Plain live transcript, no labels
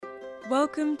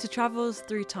Welcome to Travels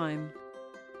Through Time,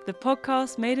 the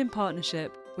podcast made in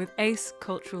partnership with ACE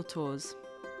Cultural Tours.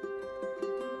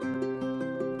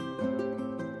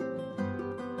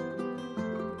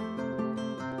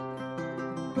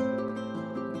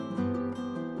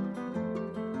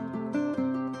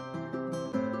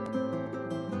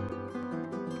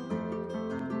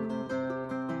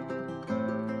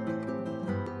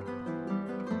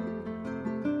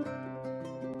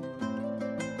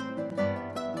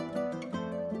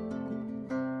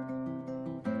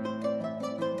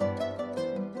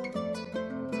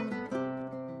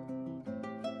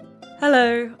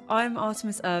 Hello, I'm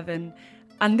Artemis Irvin,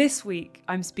 and this week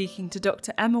I'm speaking to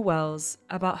Dr. Emma Wells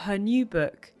about her new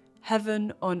book,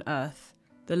 Heaven on Earth,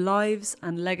 The Lives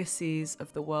and Legacies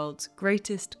of the World's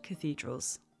Greatest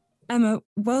Cathedrals. Emma,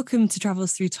 welcome to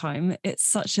Travels Through Time. It's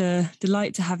such a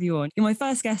delight to have you on. You're my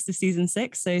first guest of season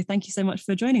 6, so thank you so much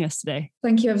for joining us today.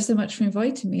 Thank you ever so much for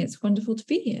inviting me. It's wonderful to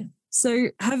be here. So,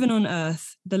 Heaven on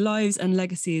Earth, The Lives and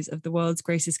Legacies of the World's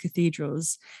Greatest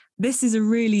Cathedrals. This is a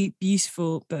really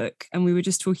beautiful book, and we were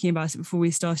just talking about it before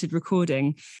we started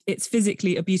recording. It's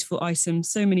physically a beautiful item,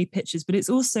 so many pictures, but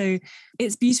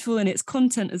it's beautiful in its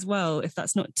content as well, if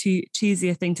that's not too cheesy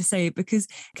a thing to say, because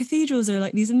cathedrals are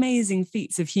like these amazing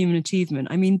feats of human achievement.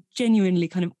 I mean, genuinely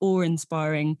kind of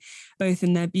awe-inspiring, both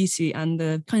in their beauty and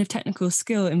the kind of technical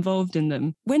skill involved in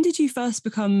them. When did you first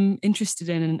become interested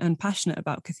in and passionate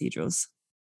about cathedrals?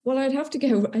 Well, I have to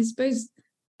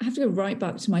go right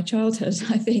back to my childhood,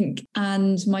 I think.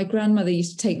 And my grandmother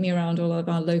used to take me around all of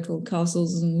our local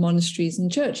castles and monasteries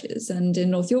and churches. And in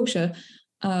North Yorkshire,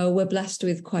 we're blessed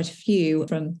with quite a few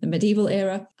from the medieval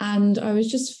era. And I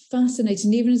was just fascinated.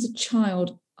 And even as a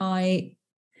child, I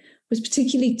was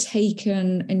particularly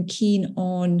taken and keen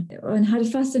on and had a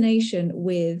fascination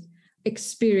with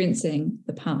experiencing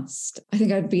the past. I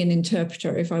think I'd be an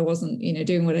interpreter if I wasn't,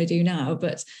 doing what I do now.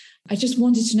 But I just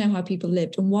wanted to know how people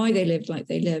lived and why they lived like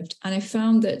they lived. And I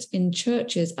found that in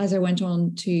churches, as I went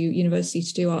on to university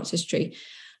to do art history,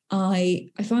 I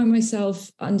found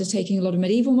myself undertaking a lot of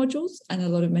medieval modules, and a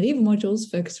lot of medieval modules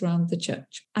focused around the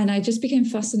church. And I just became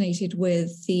fascinated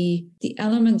with the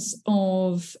elements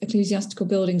of ecclesiastical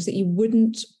buildings that you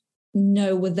wouldn't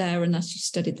know were there unless you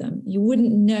studied them. You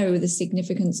wouldn't know the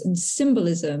significance and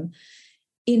symbolism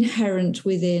inherent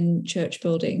within church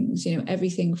buildings,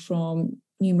 everything from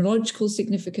numerological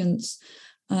significance,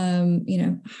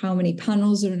 how many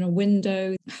panels are in a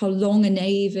window, how long a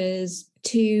nave is,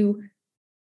 to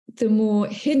the more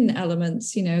hidden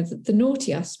elements, the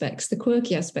naughty aspects, the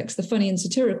quirky aspects, the funny and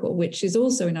satirical, which is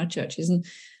also in our churches. And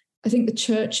I think the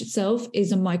church itself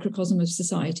is a microcosm of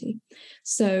society.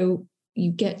 So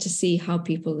you get to see how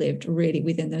people lived really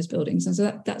within those buildings. And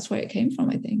so that's where it came from,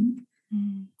 I think.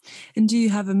 Mm. And do you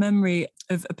have a memory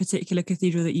of a particular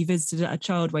cathedral that you visited as a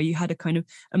child where you had a kind of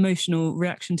emotional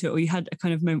reaction to it, or you had a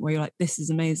kind of moment where you're like, this is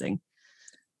amazing?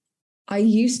 I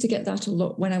used to get that a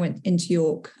lot when I went into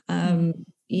York.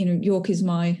 York is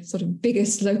my sort of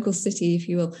biggest local city, if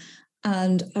you will.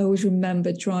 And I always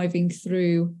remember driving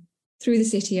through the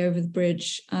city over the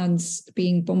bridge and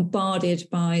being bombarded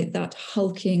by that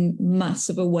hulking mass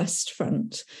of a west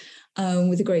front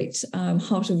with the great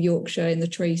heart of Yorkshire in the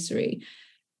tracery.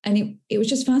 And it was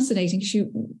just fascinating.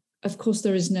 Of course,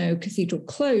 there is no cathedral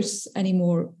close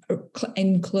anymore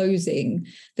enclosing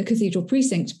the cathedral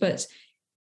precinct, but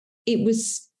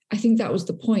I think that was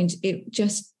the point. It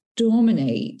just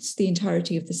dominates the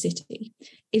entirety of the city.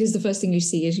 It is the first thing you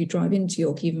see as you drive into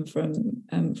York, even from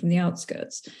the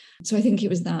outskirts. So I think it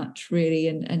was that really,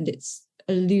 and it's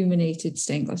illuminated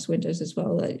stained glass windows as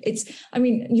well.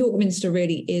 York Minster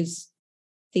really is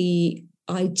the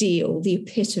ideal, the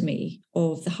epitome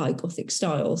of the High Gothic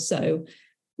style. So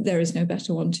there is no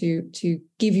better one to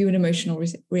give you an emotional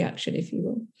reaction, if you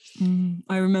will.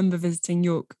 I remember visiting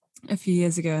York a few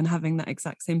years ago and having that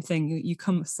exact same thing. You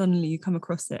come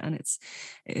across it, and it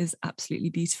is absolutely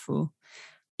beautiful.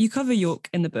 You cover York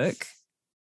in the book.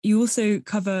 You also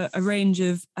cover a range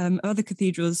of other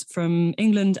cathedrals from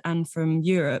England and from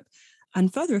Europe,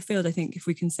 and further afield, I think, if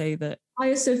we can say that.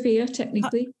 Hagia Sophia,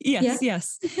 technically.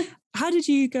 Yes. How did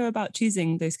you go about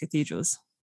choosing those cathedrals?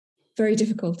 Very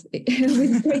difficult.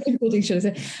 With great difficulty, should I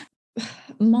say.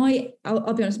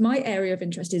 I'll be honest, my area of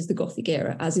interest is the Gothic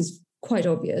era, as is quite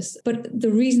obvious. But the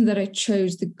reason that I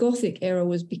chose the Gothic era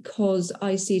was because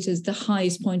I see it as the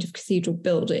highest point of cathedral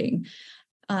building.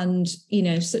 And,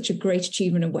 such a great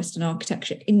achievement of Western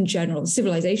architecture in general,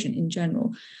 civilization in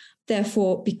general.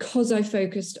 Therefore, because I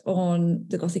focused on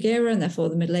the Gothic era and therefore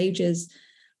the Middle Ages,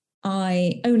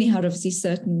 I only had obviously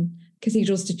certain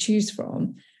cathedrals to choose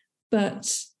from.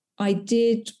 But I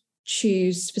did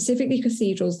choose specifically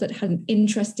cathedrals that had an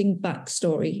interesting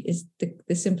backstory, is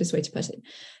the simplest way to put it.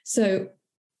 So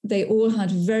they all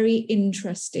had very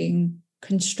interesting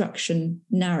construction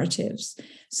narratives.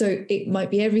 So it might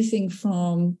be everything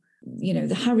from,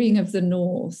 the harrying of the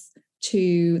North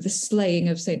to the slaying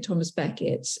of St. Thomas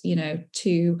Becket,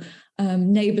 to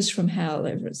Neighbours from Hell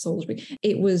over at Salisbury.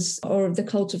 It was, or the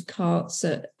cult of carts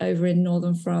over in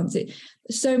northern France.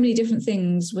 So many different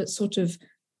things would sort of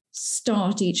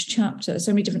start each chapter.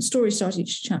 So many different stories start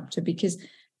each chapter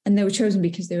and they were chosen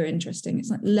because they were interesting. It's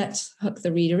like, let's hook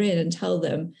the reader in and tell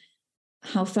them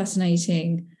how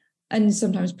fascinating and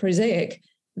sometimes prosaic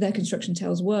their construction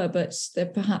tales were, but they're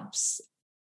perhaps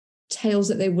tales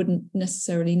that they wouldn't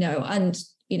necessarily know. And,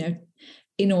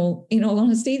 in all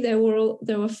honesty, there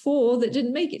were 4 that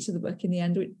didn't make it to the book in the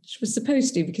end, which was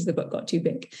supposed to, because the book got too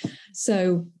big.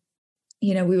 So,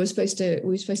 we were supposed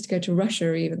to go to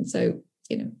Russia even. So,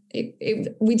 I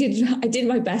did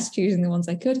my best choosing the ones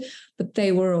I could, but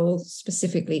they were all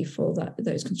specifically for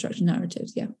those construction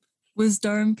narratives. Yeah. Was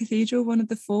Durham Cathedral one of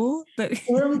the 4?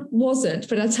 Durham wasn't,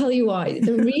 but I'll tell you why.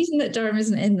 The reason that Durham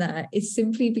isn't in there is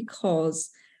simply because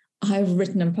I've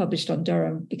written and published on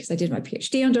Durham, because I did my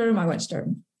PhD on Durham. I went to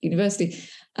Durham University.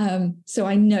 So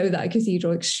I know that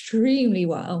cathedral extremely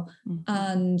well. Mm-hmm.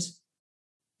 And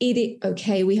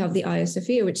we have the Hagia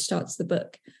Sophia, which starts the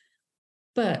book,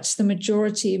 but the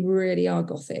majority really are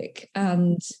Gothic.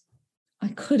 And I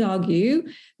could argue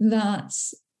that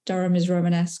Durham is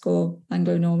Romanesque or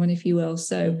Anglo-Norman, if you will.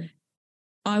 So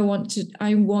I want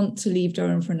to leave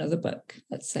Durham for another book,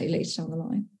 let's say later down the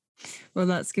line. Well,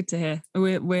 that's good to hear.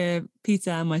 We're Peter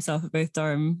and myself are both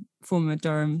former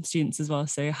Durham students as well,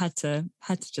 so had to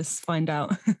just find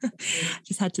out.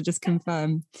 had to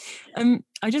confirm.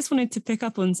 I just wanted to pick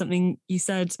up on something you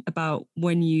said about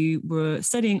when you were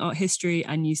studying art history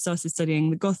and you started studying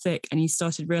the Gothic and you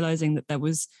started realizing that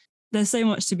there's so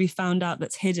much to be found out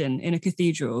that's hidden in a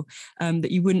cathedral that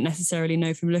you wouldn't necessarily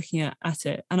know from looking at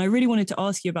it. And I really wanted to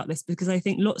ask you about this because I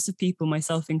think lots of people,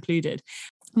 myself included,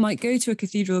 might go to a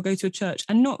cathedral or go to a church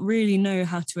and not really know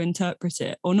how to interpret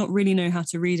it or not really know how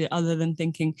to read it, other than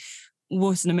thinking,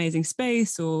 what an amazing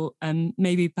space, or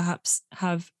maybe perhaps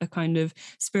have a kind of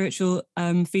spiritual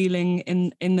feeling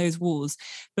in those walls.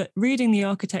 But reading the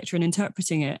architecture and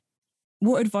interpreting it,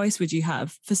 what advice would you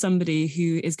have for somebody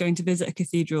who is going to visit a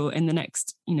cathedral in the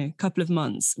next, couple of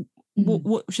months? Mm-hmm.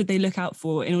 What should they look out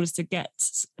for in order to get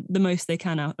the most they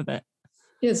can out of it?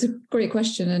 Yeah, it's a great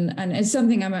question, and it's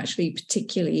something I'm actually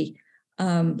particularly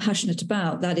passionate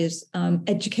about. That is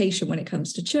education when it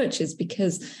comes to churches,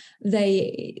 because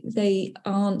they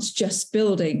aren't just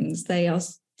buildings. They are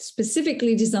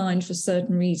specifically designed for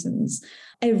certain reasons.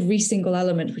 Every single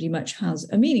element pretty much has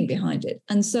a meaning behind it.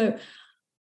 And so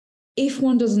if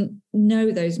one doesn't know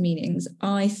those meanings,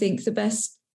 I think the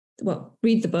best,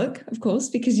 read the book, of course,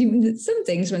 because some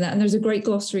things from that, and there's a great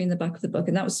glossary in the back of the book,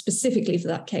 and that was specifically for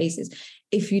that case, is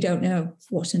if you don't know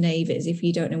what a nave is, if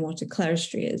you don't know what a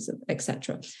clerestory is,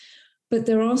 etc. But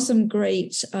there are some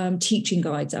great teaching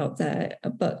guides out there,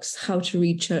 books, how to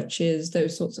read churches,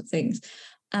 those sorts of things.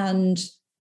 And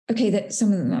that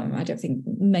some of them, I don't think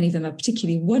many of them are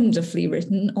particularly wonderfully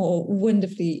written or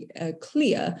wonderfully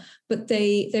clear, but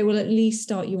they will at least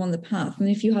start you on the path. And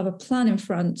if you have a plan in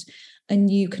front and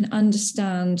you can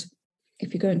understand,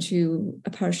 if you're going to a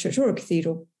parish church or a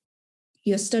cathedral,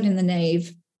 you're studying the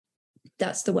nave,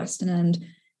 that's the western end.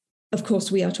 Of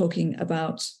course, we are talking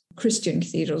about Christian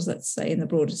cathedrals, let's say, in the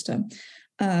broadest term.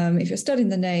 If you're studying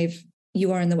the nave,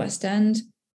 you are in the west end.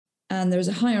 And there's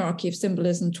a hierarchy of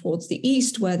symbolism towards the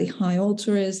east, where the high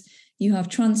altar is. You have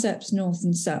transepts north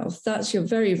and south. That's your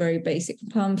very, very basic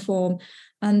plan form.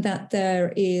 And that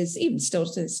there is, even still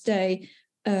to this day,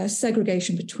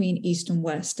 segregation between east and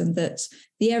west, and that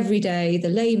the everyday, the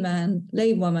layman,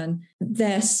 laywoman,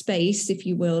 their space, if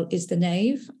you will, is the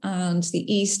nave, and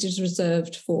the east is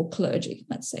reserved for clergy,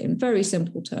 let's say, in very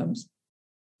simple terms.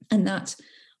 And that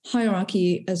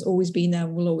hierarchy has always been there,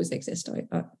 will always exist,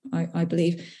 I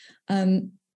believe.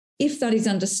 If that is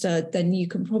understood, then you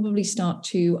can probably start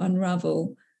to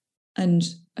unravel and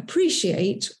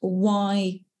appreciate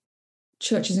why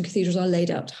churches and cathedrals are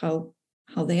laid out how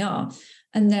they are.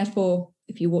 And therefore,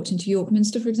 if you walked into York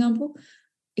Minster, for example,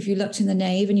 if you looked in the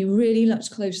nave and you really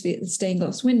looked closely at the stained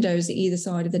glass windows at either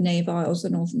side of the nave aisles, the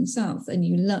north and the south, and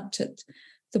you looked at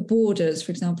the borders,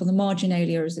 for example, the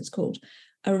marginalia, as it's called,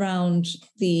 around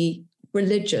the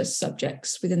religious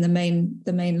subjects within the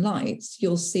main lights,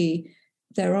 you'll see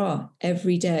there are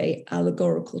everyday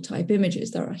allegorical type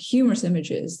images. There are humorous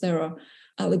images. There are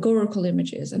allegorical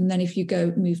images. And then if you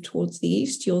move towards the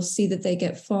east, you'll see that they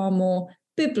get far more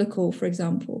biblical, for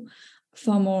example.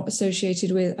 far more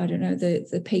associated with, I don't know,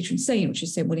 the patron saint, which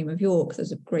is St. William of York.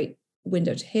 There's a great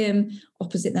window to him.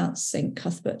 Opposite that, St.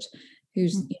 Cuthbert,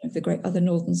 who's the great other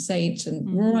northern saint.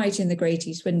 And right in the great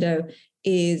east window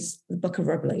is the Book of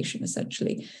Revelation,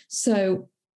 essentially. So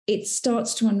it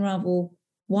starts to unravel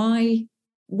why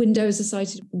windows are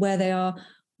sited where they are,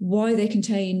 why they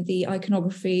contain the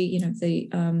iconography,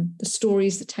 the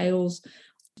stories, the tales,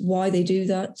 why they do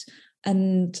that.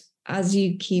 And as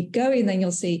you keep going, then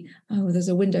you'll see, oh, there's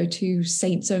a window to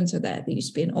Saint so-and-so there. There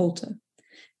used to be an altar.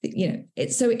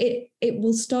 It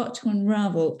will start to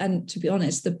unravel. And to be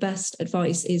honest, the best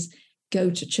advice is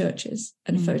go to churches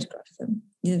and photograph them.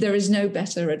 There is no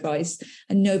better advice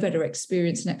and no better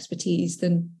experience and expertise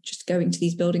than just going to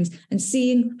these buildings and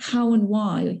seeing how and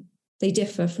why they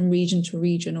differ from region to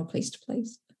region or place to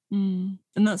place. And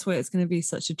that's why it's going to be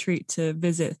such a treat to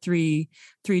visit three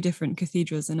different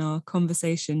cathedrals in our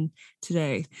conversation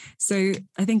today. So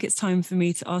I think it's time for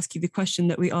me to ask you the question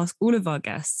that we ask all of our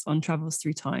guests on Travels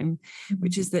Through Time,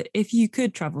 which is that if you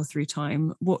could travel through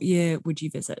time, what year would you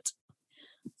visit?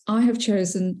 I have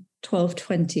chosen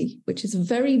 1220, which is a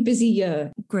very busy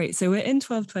year. Great. So we're in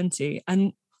 1220.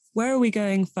 And where are we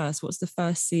going first? What's the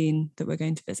first scene that we're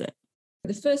going to visit?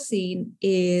 The first scene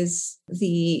is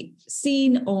the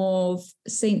scene of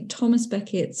St. Thomas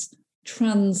Becket's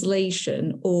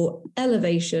translation or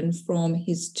elevation from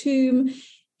his tomb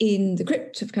in the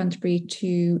crypt of Canterbury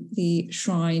to the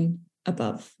shrine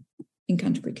above in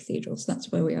Canterbury Cathedral. So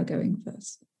that's where we are going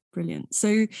first. Brilliant.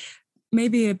 So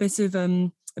maybe a bit of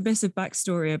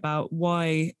backstory about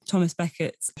why Thomas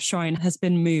Becket's shrine has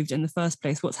been moved in the first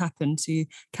place. What's happened to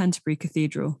Canterbury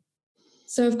Cathedral?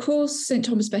 So, of course, St.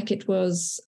 Thomas Becket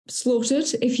was slaughtered,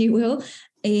 if you will,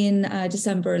 in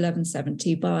December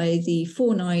 1170 by the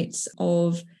four knights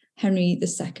of Henry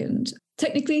II.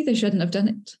 Technically, they shouldn't have done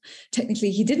it.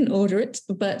 Technically, he didn't order it,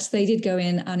 but they did go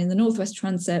in, and in the northwest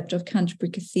transept of Canterbury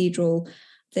Cathedral,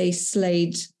 they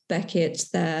slayed Becket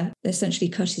there. They essentially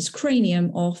cut his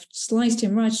cranium off, sliced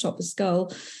him right atop the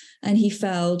skull, and he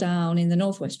fell down in the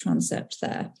northwest transept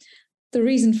there. The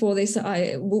reason for this,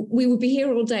 we would be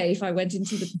here all day if I went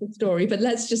into the story, but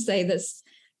let's just say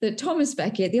that Thomas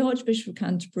Becket, the Archbishop of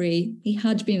Canterbury, he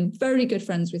had been very good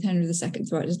friends with Henry II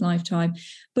throughout his lifetime,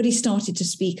 but he started to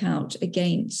speak out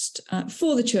against,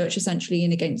 for the church essentially,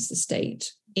 and against the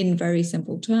state in very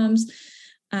simple terms.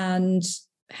 And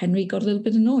Henry got a little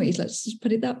bit annoyed, let's just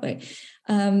put it that way.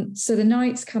 So the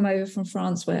knights come over from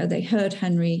France where they heard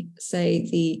Henry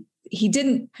say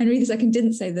Henry II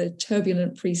didn't say the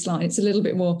turbulent priest line. It's a little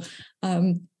bit more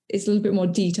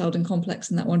detailed and complex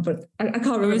than that one, but I can't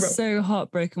remember. I was so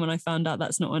heartbroken when I found out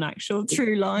that's not an actual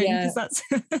true line. Yeah. That's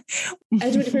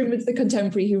Edward Home was the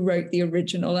contemporary who wrote the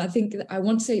original. I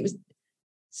want to say it was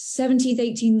 17th,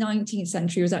 18th, 19th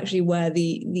century was actually where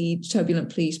the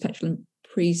turbulent petulant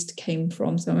priest came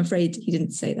from. So I'm afraid he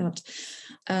didn't say that.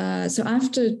 So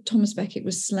after Thomas Becket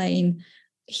was slain,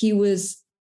 he was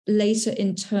later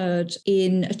interred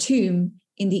in a tomb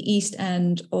in the east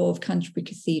end of Canterbury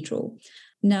Cathedral.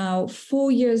 Now,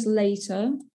 4 years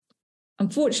later,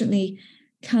 unfortunately,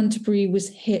 Canterbury was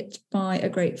hit by a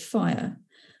great fire.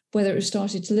 Whether it was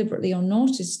started deliberately or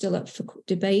not is still up for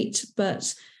debate,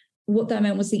 but what that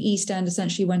meant was the east end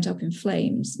essentially went up in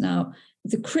flames. Now,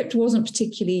 the crypt wasn't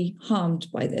particularly harmed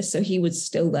by this, so he was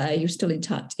still there. He was still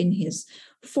intact in his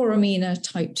foramina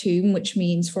type tomb, which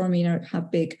means foramina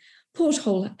have big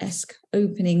porthole-esque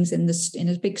openings in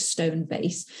a big stone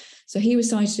base. So he was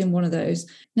sited in one of those.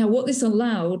 Now, what this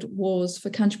allowed was for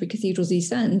Canterbury Cathedral's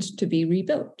East End to be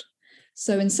rebuilt.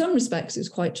 So in some respects, it was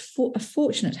quite a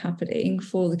fortunate happening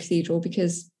for the cathedral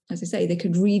because, as I say, they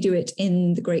could redo it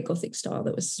in the Great Gothic style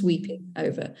that was sweeping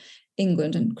over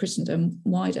England and Christendom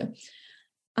wider.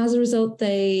 As a result,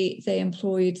 they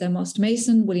employed their master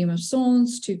mason, William of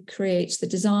Sens, to create the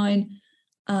design,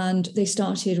 and they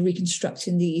started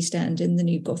reconstructing the East End in the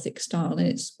new Gothic style. And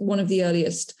it's one of the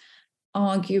earliest,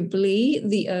 arguably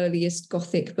the earliest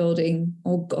Gothic building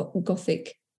or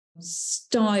Gothic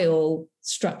style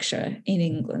structure in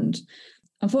England.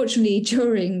 Unfortunately,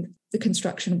 during the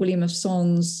construction, William of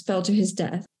Sens fell to his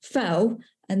death,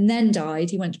 and then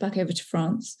died. He went back over to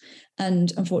France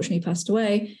and unfortunately passed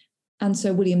away. And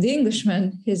so William the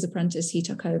Englishman, his apprentice, he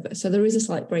took over. So there is a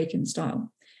slight break in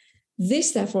style.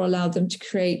 This therefore allowed them to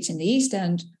create in the East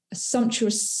End a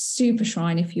sumptuous super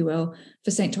shrine, if you will,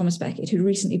 for St. Thomas Becket, who'd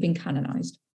recently been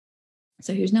canonized.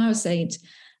 So who's now a saint.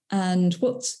 And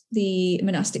what the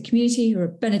monastic community, who are a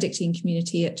Benedictine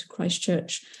community at Christ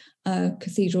Church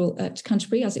Cathedral at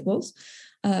Canterbury, as it was,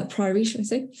 Priory, should I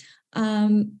say,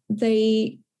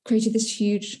 they created this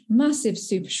huge, massive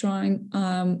super shrine,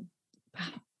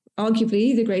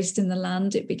 arguably the greatest in the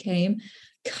land it became,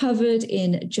 covered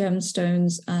in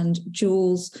gemstones and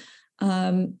jewels.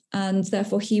 And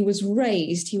therefore he was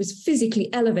raised, he was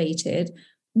physically elevated,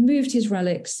 moved his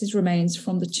relics, his remains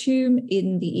from the tomb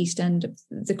in the east end,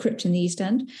 the crypt in the east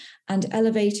end, and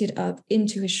elevated up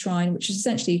into his shrine, which is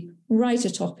essentially right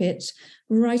atop it,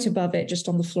 right above it, just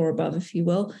on the floor above, if you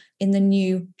will, in the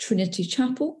new Trinity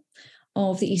Chapel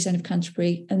of the east end of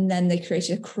Canterbury. And then they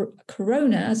created a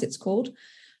corona, as it's called,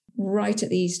 right at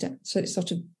the east end. So it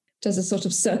sort of does a sort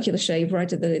of circular shape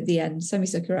right at the end,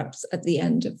 semicircular apse at the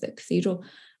end of the cathedral.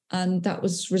 And that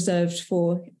was reserved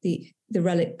for the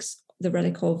relic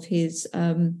of his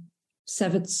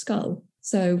severed skull.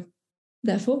 So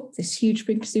therefore, this huge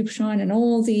big super shrine, and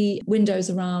all the windows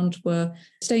around were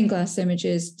stained glass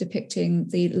images depicting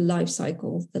the life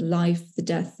cycle, the life, the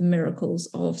death, the miracles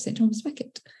of St. Thomas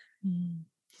Becket.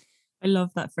 I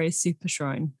love that phrase, super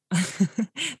shrine.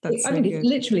 That's I mean, it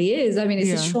literally is. I mean,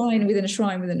 it's a shrine within a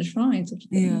shrine within a shrine. Sort of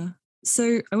thing. Yeah.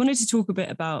 So I wanted to talk a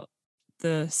bit about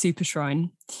the super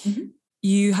shrine. Mm-hmm.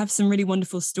 You have some really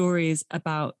wonderful stories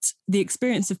about the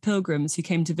experience of pilgrims who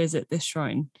came to visit this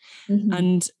shrine. Mm-hmm.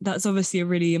 And that's obviously a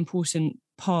really important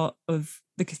part of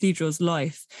the cathedral's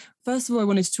life. First of all, I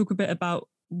wanted to talk a bit about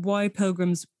why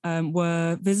pilgrims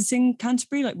were visiting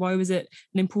Canterbury. Like, why was it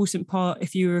an important part?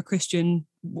 If you were a Christian,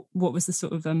 what was the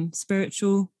sort of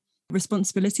spiritual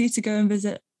responsibility to go and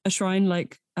visit a shrine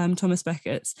like Thomas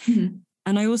Becket's? Mm-hmm.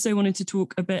 And I also wanted to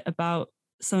talk a bit about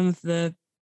some of the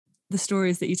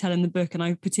stories that you tell in the book. And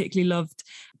I particularly loved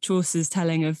Chaucer's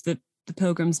telling of the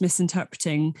pilgrims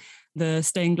misinterpreting the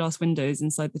stained glass windows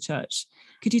inside the church.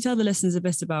 Could you tell the listeners a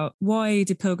bit about why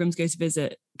do pilgrims go to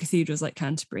visit cathedrals like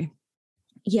Canterbury?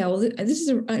 Yeah, well, this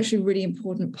is actually a really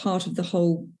important part of the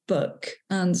whole book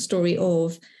and the story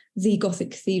of the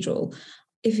Gothic cathedral.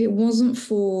 If it wasn't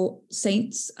for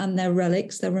saints and their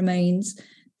relics, their remains,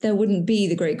 there wouldn't be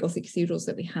the great Gothic cathedrals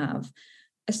that we have.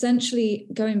 Essentially,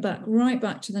 going right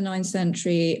back to the 9th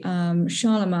century, Emperor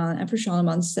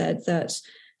Charlemagne said that,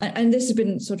 and this has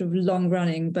been sort of long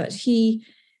running, but he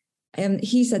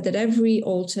said that every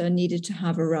altar needed to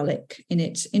have a relic in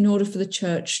it in order for the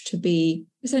church to be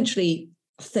essentially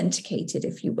authenticated,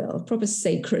 if you will, a proper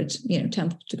sacred,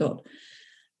 temple to God.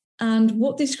 And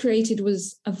what this created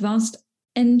was a vast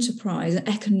enterprise, an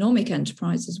economic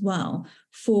enterprise as well,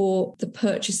 for the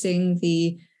purchasing,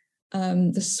 the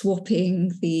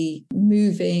swapping, the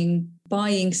moving,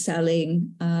 buying,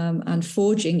 selling, and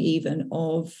forging even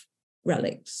of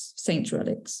relics, saint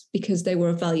relics, because they were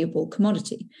a valuable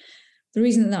commodity. The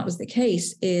reason that was the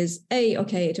case is,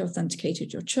 it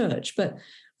authenticated your church, but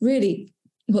really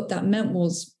what that meant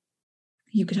was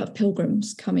you could have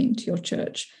pilgrims coming to your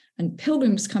church, and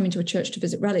pilgrims coming to a church to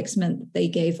visit relics meant that they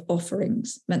gave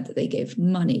offerings, meant that they gave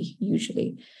money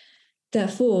usually.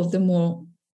 Therefore, the more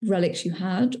relics you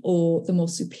had, or the more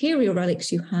superior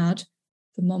relics you had,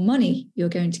 the more money you're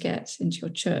going to get into your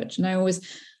church. And I always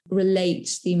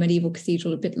relate the medieval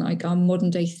cathedral a bit like our modern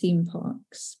day theme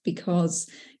parks, because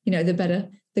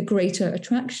the greater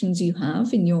attractions you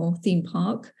have in your theme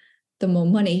park, the more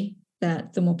money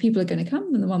the more people are going to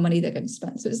come and the more money they're going to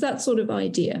spend. So it's that sort of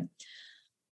idea.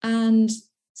 And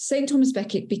St. Thomas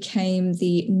Becket became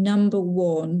the number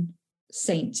one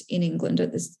saint in England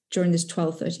during this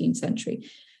 12th, 13th century.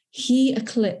 He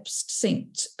eclipsed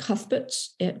St. Cuthbert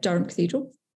at Durham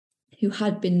Cathedral, who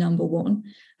had been number one.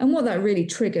 And what that really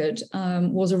triggered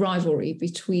was a rivalry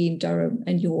between Durham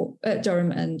and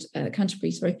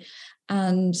Canterbury,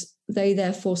 and they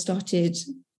therefore started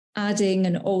adding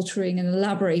and altering and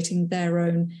elaborating their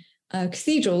own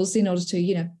cathedrals in order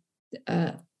to,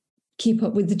 keep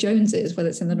up with the Joneses, whether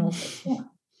it's in the north or south.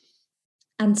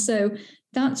 And so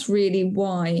that's really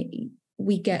why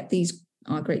we get these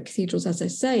great cathedrals, as I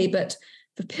say. But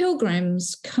for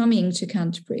pilgrims coming to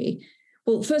Canterbury,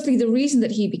 well, firstly, the reason that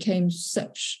he became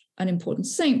such an important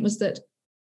saint was that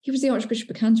he was the Archbishop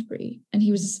of Canterbury, and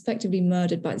he was effectively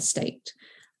murdered by the state.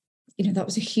 That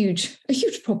was a huge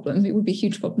problem. It would be a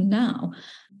huge problem now.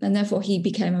 And therefore he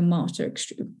became a martyr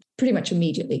pretty much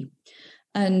immediately.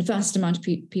 And vast amount of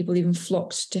people even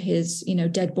flocked to his,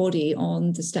 dead body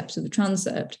on the steps of the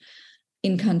transept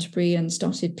in Canterbury and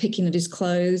started picking at his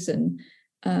clothes and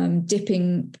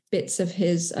dipping bits of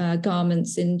his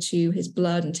garments into his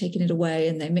blood and taking it away.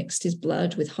 And they mixed his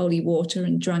blood with holy water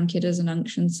and drank it as an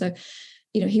unction. So,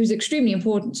 he was extremely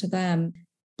important to them.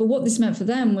 But what this meant for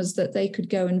them was that they could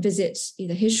go and visit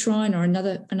either his shrine or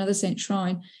another saint's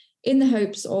shrine in the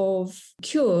hopes of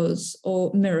cures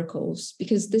or miracles.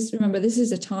 Because this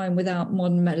is a time without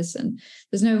modern medicine.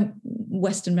 There's no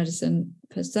Western medicine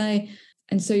per se.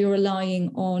 And so you're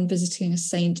relying on visiting a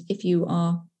saint if you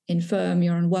are infirm,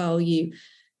 you're unwell, you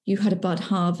had a bad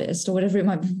harvest, or whatever it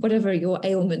might be, whatever your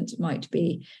ailment might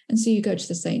be. And so you go to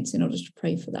the saints in order to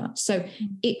pray for that. So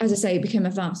it, as I say, it became a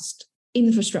vast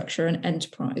infrastructure and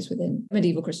enterprise within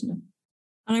medieval Christendom.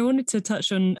 And I wanted to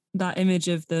touch on that image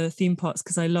of the theme pots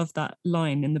because I love that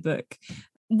line in the book.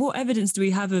 What evidence do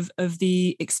we have of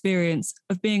the experience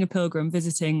of being a pilgrim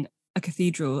visiting a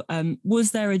cathedral?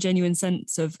 Was there a genuine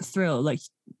sense of thrill like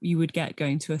you would get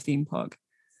going to a theme park?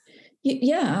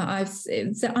 Yeah,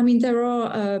 I mean, there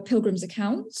are pilgrims'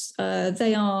 accounts.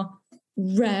 They are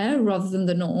rare rather than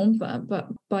the norm, but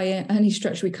by any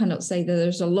stretch, we cannot say that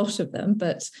there's a lot of them.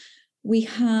 But we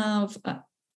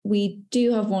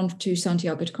do have one to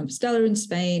Santiago de Compostela in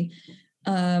Spain.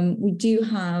 We do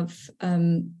have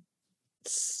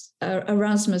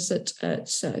Erasmus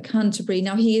at Canterbury.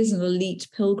 Now, he is an elite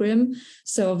pilgrim,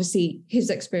 so obviously his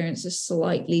experience is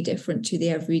slightly different to the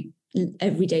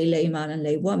everyday layman and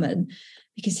laywoman,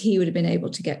 because he would have been able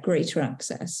to get greater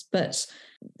access. But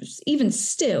even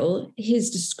still, his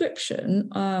description,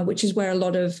 which is where a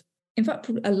lot of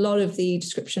the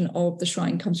description of the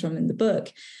shrine comes from in the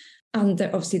book, and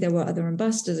obviously there were other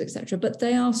ambassadors, etc., but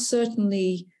they are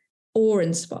certainly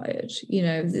awe-inspired. You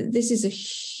know, this is a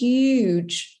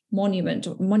huge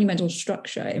monumental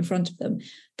structure in front of them,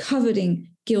 covered in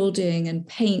gilding and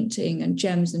painting and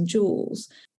gems and jewels,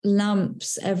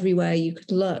 lamps everywhere you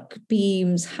could look,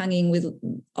 beams hanging with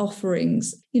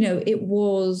offerings. You know, it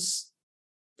was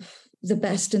the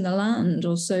best in the land,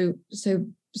 or so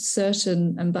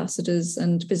certain ambassadors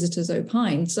and visitors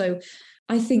opined. So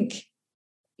I think,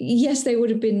 yes, they would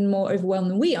have been more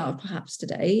overwhelmed than we are perhaps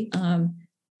today.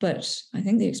 But I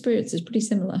think the experience is pretty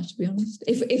similar, to be honest.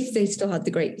 If they still had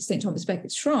the great St. Thomas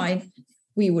Becket shrine,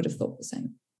 we would have thought the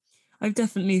same. I've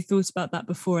definitely thought about that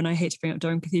before, and I hate to bring up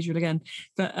Durham Cathedral again,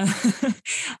 but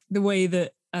the way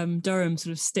that Durham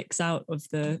sort of sticks out of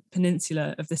the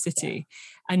peninsula of the city.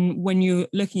 Yeah. And when you're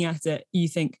looking at it, you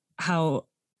think how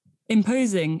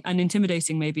imposing and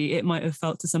intimidating maybe it might have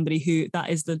felt to somebody who that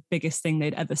is the biggest thing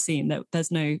they'd ever seen. That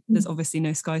there's obviously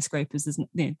no skyscrapers.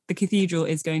 The cathedral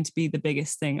is going to be the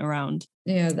biggest thing around.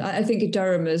 Yeah, I think of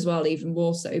Durham as well, even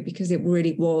more so, because it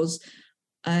really was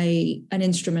an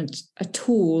instrument, a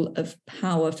tool of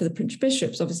power for the Prince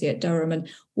Bishops, obviously at Durham, and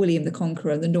William the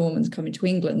Conqueror and the Normans coming to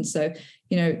England. So,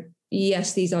 you know,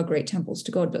 yes, these are great temples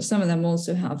to God, but some of them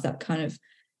also have that kind of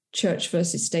church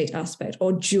versus state aspect,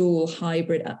 or dual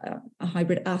hybrid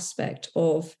aspect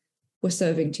of we're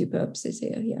serving two purposes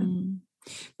here. Yeah.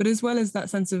 But as well as that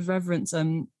sense of reverence,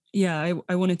 I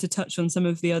wanted to touch on some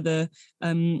of the other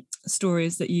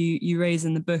stories that you raise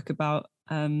in the book about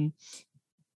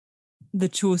the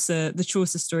Chaucer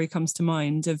story comes to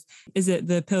mind of, is it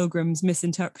the pilgrims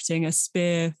misinterpreting a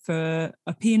spear for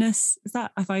a penis? Is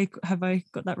that, have I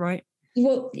got that right?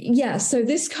 Well, yeah. So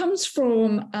this comes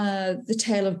from the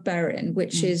Tale of Berin,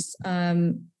 which is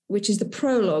the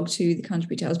prologue to the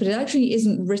Canterbury Tales, but it actually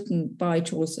isn't written by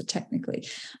Chaucer technically.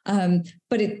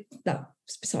 But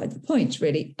that's beside the point,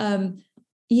 really.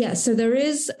 So there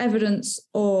is evidence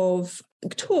of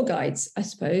tour guides, I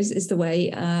suppose, is the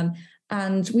way.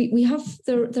 And we have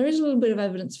there is a little bit of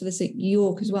evidence for this at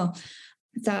York as well.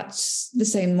 That's the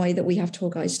same way that we have tour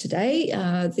guides today.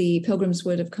 The pilgrims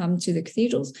would have come to the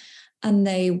cathedrals, and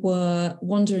they were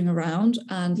wandering around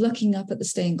and looking up at the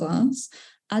stained glass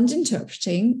and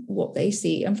interpreting what they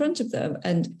see in front of them,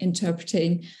 and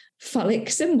interpreting phallic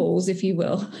symbols, if you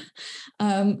will.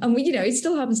 And it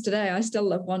still happens today. I still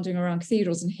love wandering around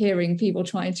cathedrals and hearing people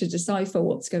trying to decipher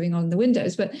what's going on in the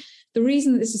windows. But the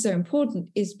reason that this is so important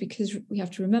is because we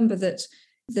have to remember that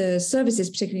the services,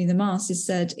 particularly the Mass, is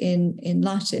said in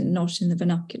Latin, not in the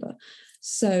vernacular.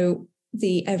 So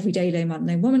the everyday layman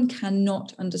and laywoman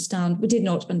did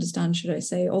not understand, should I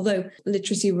say, although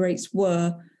literacy rates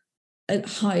were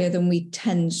higher than we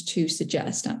tend to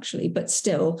suggest, actually, but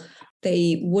still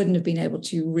they wouldn't have been able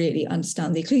to really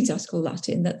understand the ecclesiastical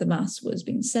Latin that the Mass was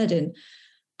being said in.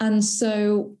 And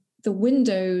so the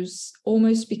windows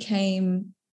almost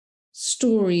became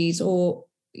stories, or,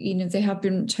 they have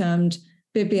been termed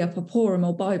Biblia Pauperum,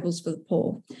 or Bibles for the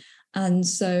poor. And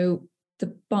so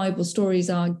the Bible stories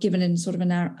are given in sort of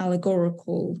an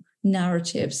allegorical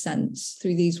narrative sense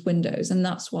through these windows. And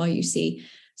that's why you see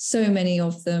so many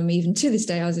of them, even to this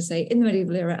day, as I say, in the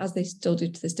medieval era, as they still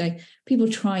do to this day, people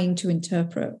trying to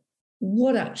interpret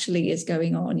what actually is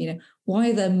going on,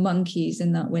 why are there monkeys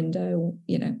in that window,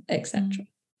 etc.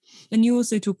 And you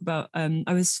also talk about,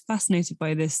 I was fascinated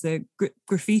by this, the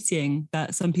graffitiing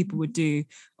that some people would do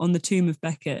on the tomb of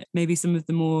Becket. Maybe some of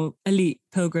the more elite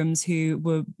pilgrims who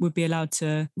would be allowed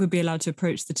to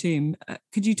approach the tomb.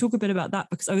 Could you talk a bit about that?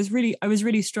 Because I was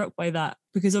really struck by that,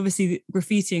 because obviously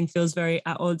graffitiing feels very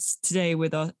at odds today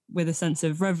with a sense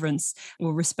of reverence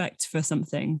or respect for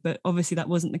something, but obviously that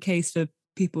wasn't the case for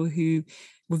people who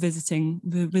were visiting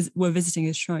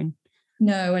his shrine.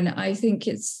 No, and I think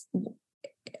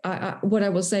what I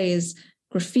will say is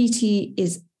graffiti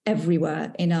is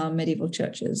everywhere in our medieval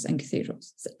churches and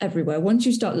cathedrals. It's everywhere. Once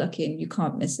you start looking, you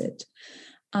can't miss it.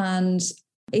 And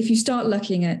if you start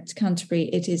looking at Canterbury,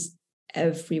 it is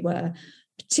everywhere.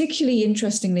 Particularly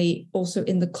interestingly, also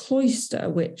in the cloister,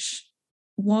 which,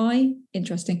 why?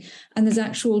 Interesting. And there's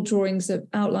actual drawings of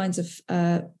outlines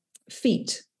of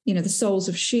feet, the soles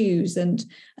of shoes, and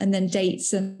then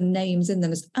dates and names in them.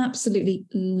 There's absolutely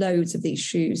loads of these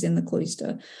shoes in the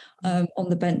cloister, on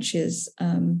the benches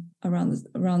around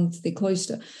the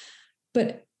cloister.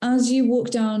 But as you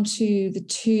walk down to the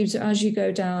tubes, as you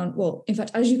go down, well, in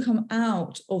fact, as you come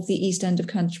out of the east end of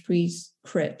Canterbury's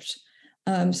crypt,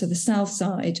 so the south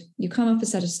side, you come up a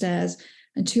set of stairs,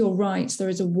 and to your right, there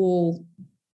is a wall,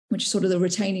 which is sort of the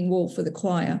retaining wall for the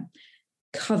choir,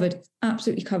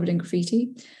 absolutely covered in graffiti.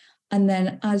 And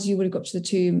then as you would have got to the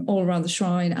tomb, all around the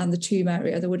shrine and the tomb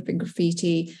area, there would have been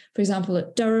graffiti. For example,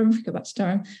 at Durham, if we go back to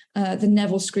Durham, the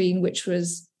Neville screen, which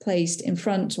was placed in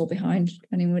front or behind,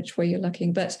 depending on which way you're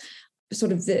looking, but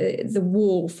sort of the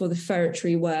wall for the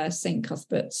feretory where St.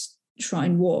 Cuthbert's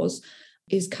shrine was,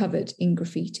 is covered in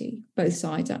graffiti, both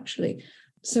sides actually.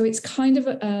 So it's kind of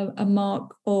a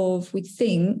mark of, we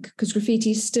think, because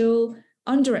graffiti is still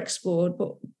underexplored,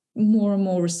 but more and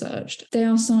more researched. They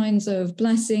are signs of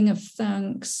blessing, of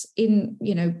thanks, in,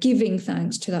 giving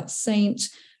thanks to that saint.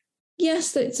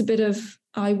 Yes, it's a bit of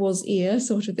I was ear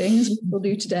sort of thing, as people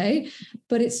do today,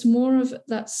 but it's more of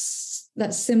that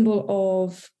symbol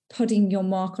of putting your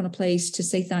mark on a place to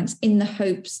say thanks in the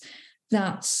hopes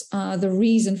that the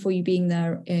reason for you being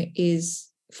there is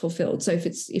fulfilled. So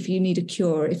if you need a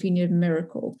cure, if you need a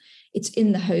miracle, it's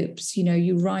in the hopes,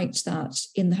 you write that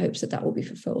in the hopes that will be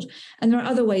fulfilled. And there are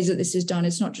other ways that this is done.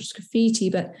 It's not just graffiti,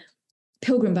 but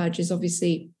pilgrim badges.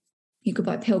 Obviously, you could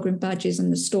buy pilgrim badges,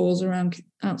 and the stores around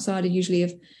outside are usually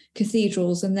of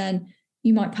cathedrals, and then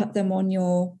you might put them on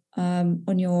your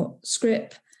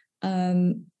scrip,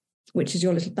 which is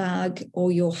your little bag,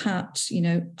 or your hat,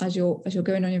 as you're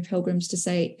going on your pilgrims, to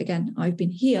say, again, I've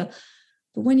been here.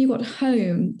 But when you got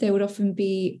home, they would often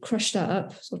be crushed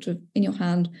up, sort of in your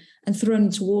hand, and thrown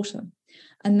into water.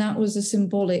 And that was a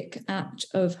symbolic act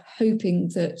of hoping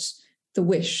that the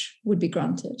wish would be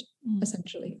granted,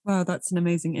 essentially. Wow, that's an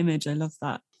amazing image. I love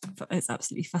that. It's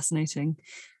absolutely fascinating.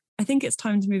 I think it's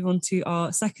time to move on to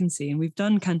our second scene. We've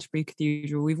done Canterbury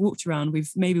Cathedral. We've walked around. We've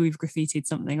graffitied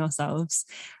something ourselves.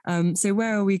 So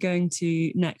where are we going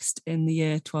to next in the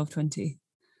year 1220?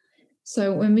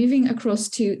 So we're moving across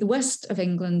to the west of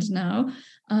England now,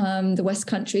 the West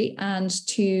Country, and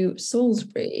to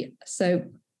Salisbury. So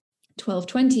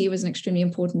 1220 was an extremely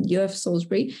important year for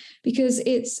Salisbury because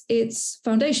it's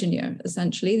foundation year,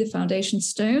 essentially. The foundation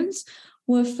stones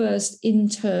were first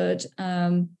interred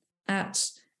at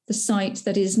the site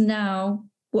that is now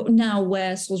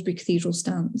where Salisbury Cathedral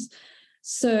stands.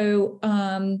 So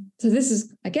this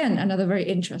is, again, another very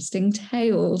interesting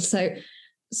tale. So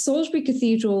Salisbury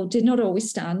Cathedral did not always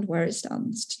stand where it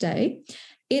stands today.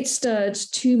 It stood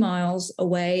 2 miles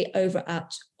away over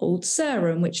at Old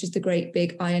Sarum, which is the great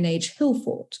big Iron Age hill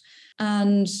fort.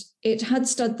 And it had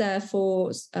stood there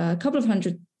for a couple of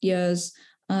hundred years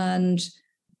and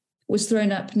was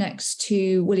thrown up next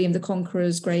to William the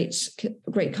Conqueror's great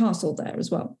castle there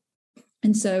as well.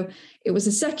 And so it was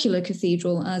a secular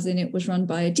cathedral, as in it was run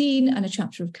by a dean and a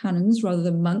chapter of canons rather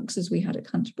than monks, as we had at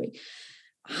Canterbury.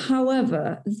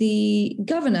 However, the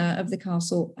governor of the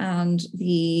castle and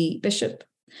the bishop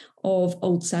of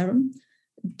Old Sarum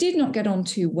did not get on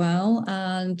too well,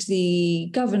 and the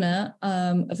governor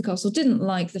of the castle didn't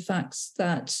like the facts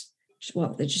that,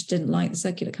 well, they just didn't like the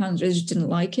secular canons. They just didn't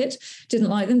like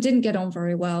them, didn't get on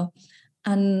very well.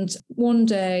 And one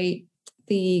day,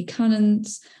 the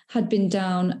canons had been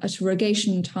down at a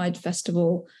Rogation Tide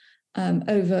festival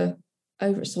over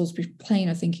at Salisbury Plain,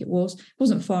 I think it was. It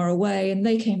wasn't far away, and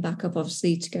they came back up,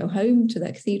 obviously, to go home to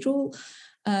their cathedral,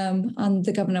 and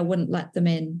the governor wouldn't let them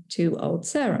in to Old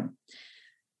Sarum.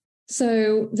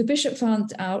 So the bishop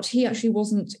found out he actually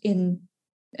wasn't in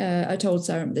at Old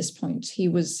Sarum at this point. He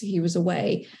was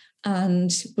away,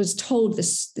 and was told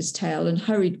this tale and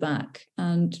hurried back.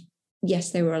 And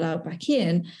yes, they were allowed back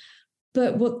in,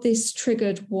 but what this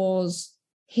triggered was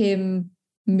him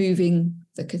moving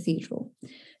the cathedral.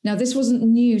 Now, this wasn't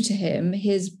new to him.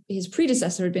 His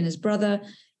predecessor had been his brother.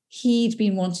 He'd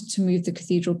been wanting to move the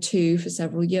cathedral too for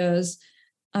several years.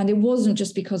 And it wasn't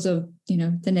just because of,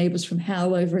 the neighbours from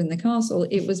hell over in the castle.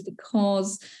 It was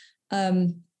because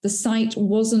the site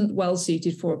wasn't well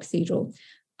suited for a cathedral.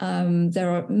 There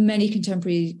are many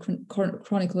contemporary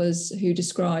chroniclers who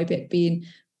describe it being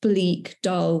bleak,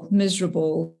 dull,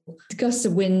 miserable. The gusts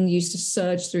of wind used to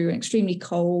surge through, and extremely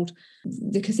cold.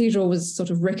 The cathedral was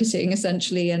sort of ricketing,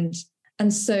 essentially. And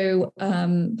so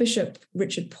Bishop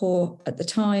Richard Poore at the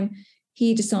time,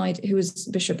 he decided, who was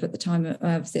bishop at the time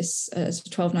of this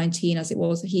 1219 as it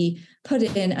was, he put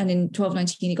it in, and in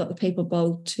 1219 he got the papal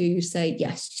bull to say,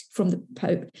 yes, from the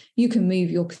Pope, you can move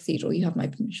your cathedral, you have my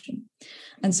permission.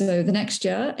 And so the next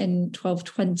year in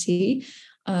 1220,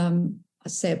 I'd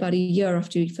say about a year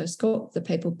after he first got the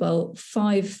papal bull,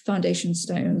 5 foundation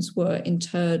stones were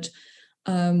interred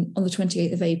on the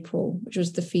 28th of April, which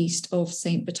was the feast of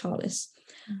St. Vitalis.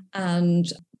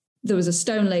 And there was a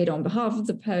stone laid on behalf of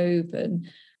the Pope and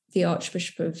the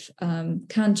Archbishop of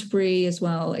Canterbury as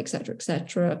well, et cetera, et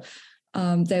cetera.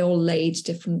 They all laid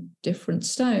different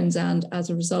stones. And as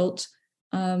a result,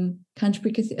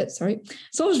 Salisbury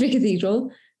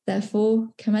Cathedral therefore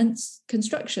commenced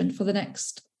construction for the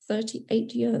next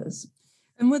 38 years.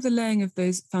 And with the laying of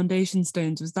those foundation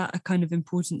stones, was that a kind of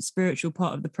important spiritual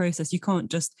part of the process? You couldn't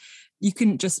just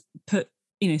put,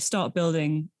 start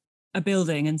building a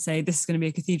building and say, this is going to be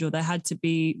a cathedral. There had to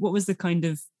be, what was the kind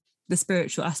of the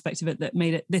spiritual aspect of it that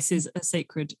made it, this is a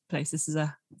sacred place, this is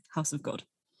a house of God?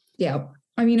 Yeah.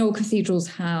 I mean, all cathedrals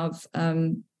have,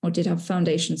 or did have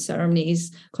foundation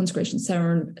ceremonies, consecration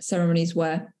ceremonies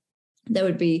where there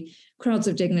would be crowds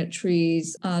of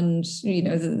dignitaries and,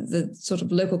 the sort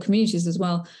of local communities as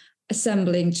well,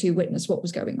 assembling to witness what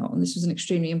was going on. This was an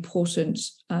extremely important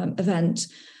event.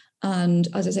 And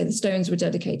as I say, the stones were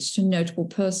dedicated to notable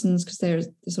persons because they're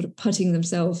sort of putting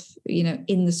themselves,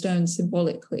 in the stones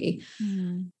symbolically.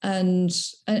 And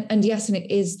yes, and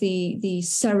it is the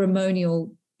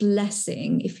ceremonial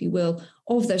blessing, if you will,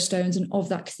 of those stones and of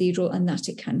that cathedral, and that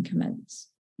it can commence.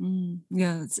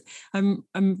 Yeah, I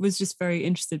was just very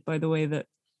interested by the way that,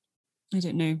 I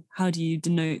don't know, how do you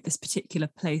denote this particular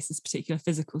place, this particular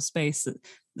physical space?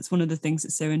 That's one of the things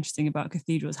that's so interesting about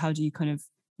cathedrals. How do you kind of,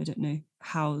 I don't know,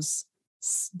 house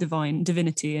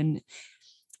divinity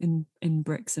in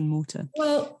bricks and mortar?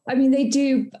 Well, I mean, they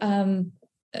do. All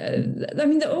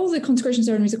the consecration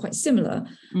ceremonies are quite similar.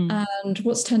 And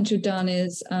what's tend to have done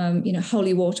is,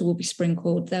 holy water will be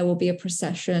sprinkled. There will be a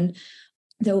procession.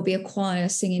 There will be a choir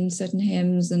singing certain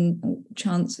hymns and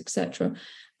chants, etc.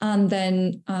 And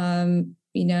then,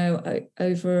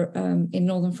 over in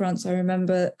northern France, I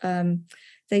remember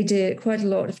they did quite a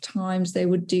lot of times. They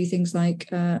would do things like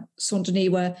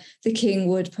Saint-Denis, where the king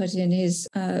would put in his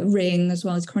ring as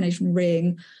well as coronation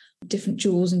ring, different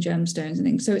jewels and gemstones and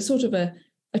things. So it's sort of a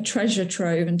treasure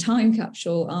trove and time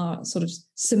capsule are sort of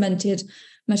cemented,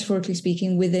 metaphorically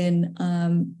speaking, within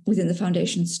the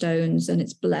foundation stones, and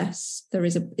it's blessed.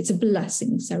 It's a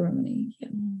blessing ceremony. Yeah.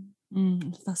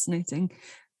 Fascinating.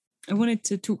 I wanted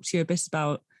to talk to you a bit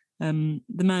about the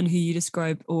man who you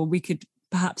describe, or we could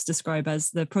perhaps describe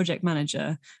as the project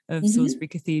manager of Salisbury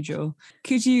Cathedral.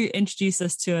 Could you introduce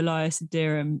us to Elias of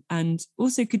Dereham, and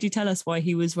also could you tell us why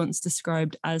he was once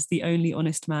described as the only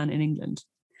honest man in England?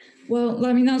 Well,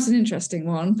 I mean, that's an interesting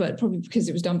one, but probably because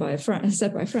it was done by a friend,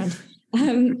 said by a friend.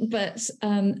 But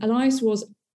Elias was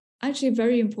actually a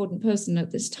very important person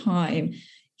at this time.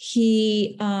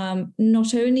 He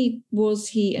not only was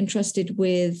he entrusted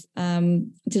with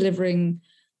delivering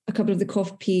a couple of the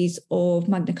copies of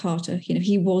Magna Carta,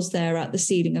 he was there at the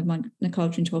sealing of Magna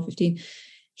Carta in 1215.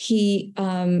 He,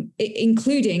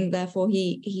 including, therefore,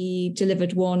 he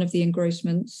delivered one of the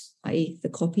engrossments, i.e. the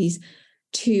copies,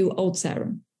 to Old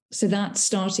Sarum. So that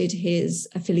started his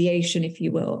affiliation, if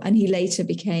you will, and he later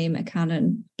became a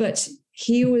canon. But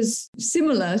he was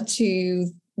similar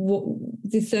to what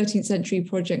the 13th century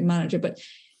project manager, but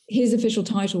his official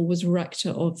title was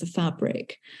rector of the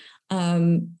fabric.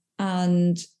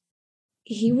 And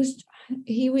he was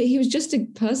just a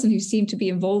person who seemed to be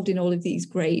involved in all of these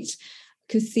great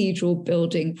cathedral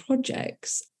building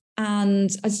projects. And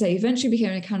as I say, eventually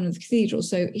became a canon of the cathedral.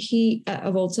 So he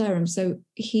of Old Sarum. So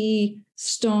he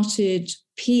started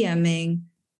PMing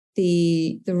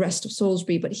the rest of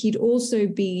Salisbury, but he'd also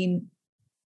been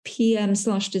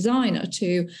PM/designer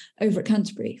over at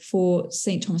Canterbury for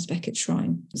St. Thomas Becket's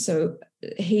shrine. So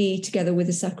he, together with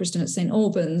the sacristan at St.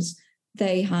 Albans,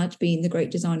 they had been the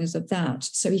great designers of that.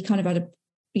 So he kind of had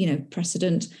a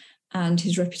precedent, and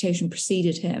his reputation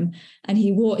preceded him. And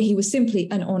he was simply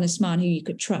an honest man who you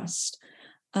could trust.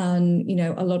 And,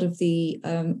 a lot of the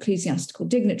ecclesiastical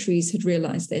dignitaries had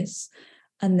realized this,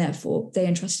 and therefore they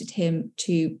entrusted him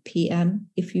to PM,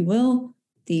 if you will,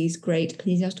 these great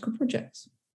ecclesiastical projects.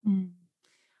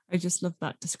 I just love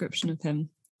that description of him.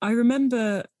 I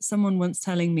remember someone once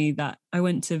telling me that I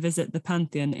went to visit the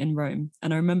Pantheon in Rome,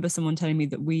 and I remember someone telling me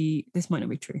that this might not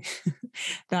be true,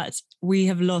 that we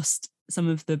have lost some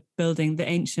of the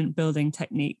ancient building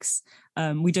techniques.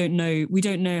 We don't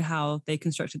know how they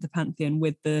constructed the Pantheon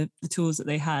with the tools that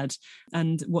they had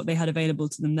and what they had available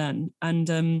to them then.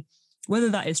 And whether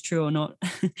that is true or not,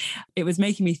 it was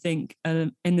making me think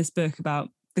in this book about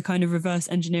the kind of reverse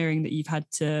engineering that you've had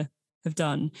to have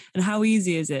done, and how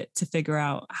easy is it to figure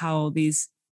out how these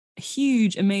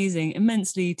huge, amazing,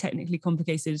 immensely technically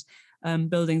complicated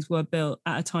buildings were built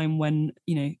at a time when,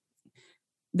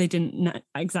 they didn't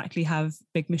exactly have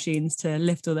big machines to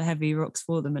lift all the heavy rocks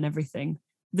for them and everything.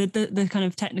 The kind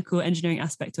of technical engineering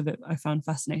aspect of it I found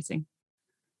fascinating.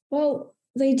 Well,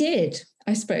 they did,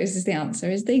 I suppose, is the answer,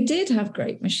 is they did have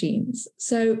great machines.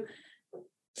 So,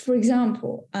 for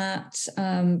example, at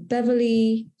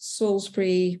Beverley,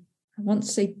 Salisbury, I want to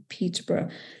say Peterborough,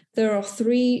 there are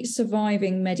 3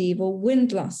 surviving medieval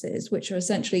windlasses, which are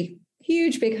essentially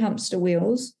huge, big hamster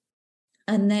wheels.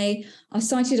 And they are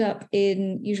sited up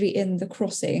usually in the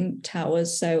crossing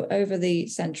towers, so over the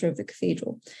centre of the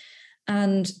cathedral.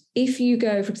 And if you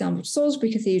go, for example, to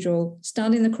Salisbury Cathedral,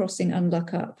 stand in the crossing and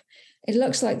look up, it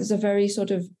looks like there's a very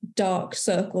sort of dark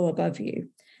circle above you.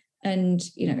 And,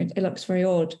 it looks very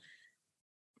odd.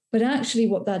 But actually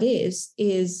what that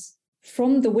is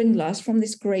from the windlass, from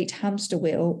this great hamster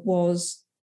wheel, was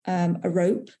a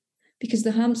rope, because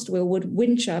the hamster wheel would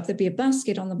winch up, there'd be a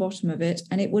basket on the bottom of it,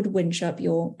 and it would winch up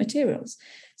your materials.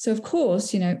 So, of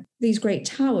course, these great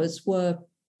towers were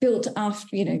built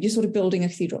after, you're sort of building a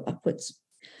cathedral upwards.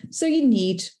 So you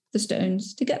need the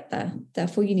stones to get there.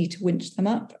 Therefore, you need to winch them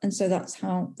up. And so that's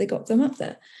how they got them up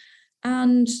there.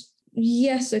 And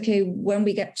yes, okay, when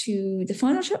we get to the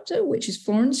final chapter, which is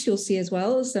Florence, you'll see as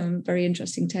well some very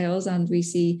interesting tales, and we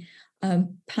see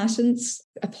patents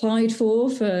applied for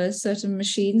certain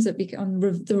machines that become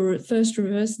the first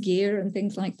reverse gear and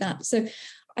things like that. So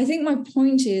I think my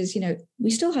point is, we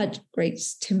still had great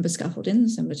timber scaffolding,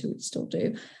 similar to what we still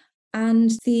do. And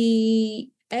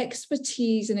the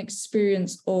expertise and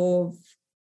experience of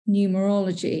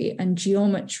numerology and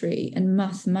geometry and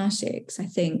mathematics, I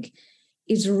think,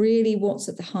 is really what's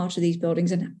at the heart of these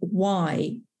buildings and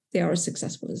why they are as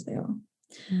successful as they are.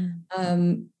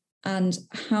 And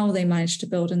how they managed to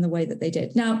build in the way that they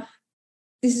did. Now,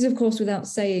 this is, of course, without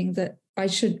saying that I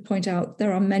should point out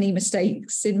there are many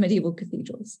mistakes in medieval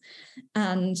cathedrals.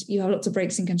 And you have lots of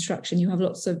breaks in construction. You have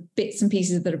lots of bits and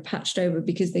pieces that are patched over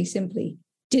because they simply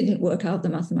didn't work out the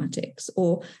mathematics,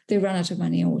 or they ran out of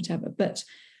money, or whatever. But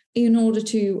in order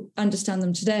to understand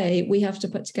them today, we have to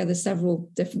put together several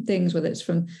different things, whether it's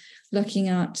from looking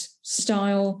at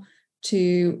style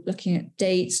to looking at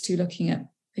dates to looking at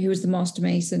who was the master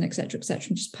mason, et cetera,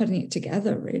 and just putting it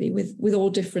together really with all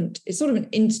different, it's sort of an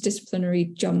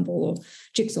interdisciplinary jumble or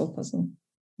jigsaw puzzle.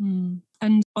 And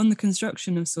on the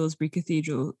construction of Salisbury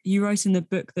Cathedral, you write in the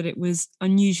book that it was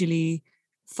unusually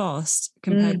fast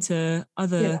compared to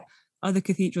other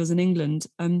cathedrals in England.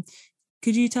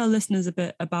 Could you tell listeners a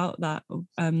bit about that?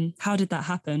 How did that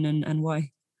happen and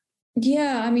why?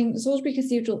 Yeah, I mean, Salisbury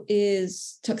Cathedral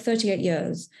took 38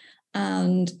 years.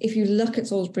 And if you look at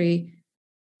Salisbury,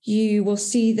 you will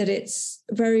see that it's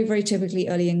very, very typically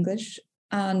early English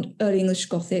and early English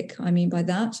Gothic, I mean by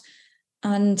that.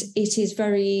 And it is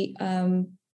very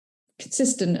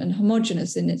consistent and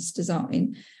homogeneous in its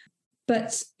design.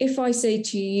 But if I say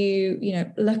to you,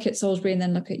 look at Salisbury and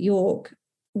then look at York,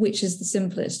 which is the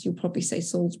simplest, you'll probably say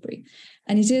Salisbury.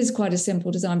 And it is quite a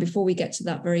simple design before we get to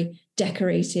that very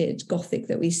decorated Gothic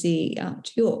that we see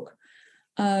at York.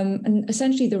 And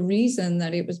essentially the reason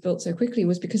that it was built so quickly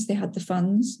was because they had the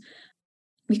funds,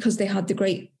 because they had the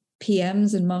great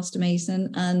PMs and Master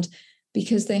Mason, and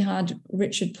because they had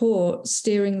Richard Poor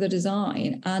steering the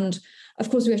design. And of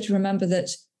course, we have to remember that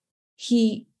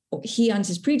he and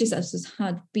his predecessors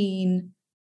had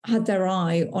their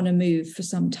eye on a move for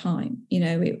some time.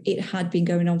 It had been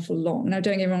going on for long. Now,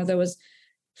 don't get me wrong,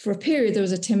 for a period, there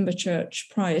was a timber church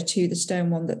prior to the stone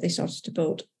one that they started to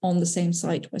build on the same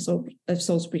site of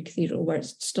Salisbury Cathedral, where it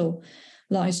still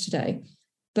lies today.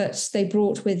 But they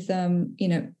brought with them,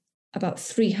 about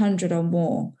 300 or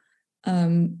more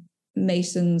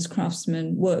masons,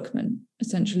 craftsmen, workmen,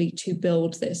 essentially, to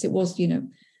build this. It was,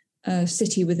 a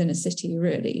city within a city,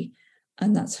 really.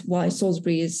 And that's why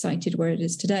Salisbury is sited where it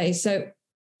is today. So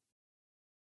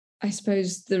I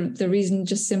suppose the reason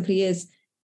just simply is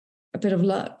a bit of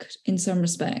luck in some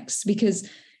respects, because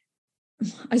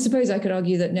I suppose I could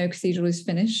argue that no cathedral is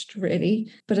finished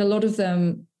really, but a lot of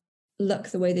them look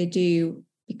the way they do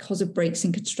because of breaks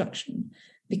in construction,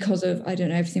 because of, I don't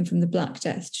know, everything from the Black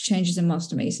Death to changes in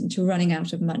Master Mason to running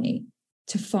out of money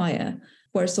to fire,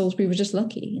 whereas Salisbury was just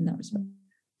lucky in that respect.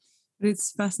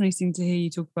 It's fascinating to hear you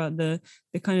talk about the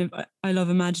kind of, I love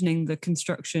imagining the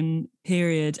construction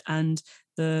period and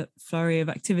the flurry of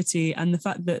activity, and the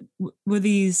fact that were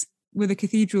the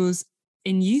cathedrals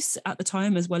in use at the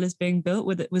time as well as being built?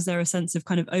 Was there a sense of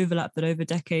kind of overlap that over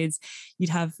decades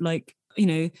you'd have, like, you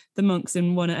know, the monks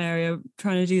in one area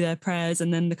trying to do their prayers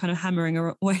and then the kind of hammering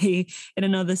away in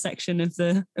another section of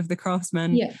the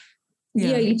craftsmen?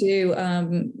 Yeah, you do.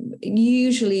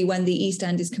 Usually when the East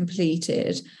End is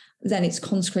completed, then it's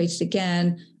consecrated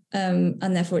again,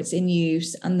 and therefore it's in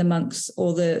use, and the monks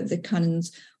or the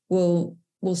canons will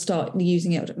start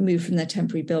using it, move from their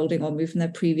temporary building or move from their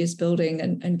previous building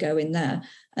and go in there,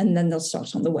 and then they'll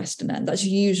start on the western end. That's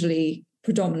usually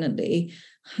predominantly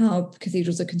how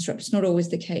cathedrals are constructed. It's not always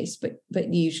the case,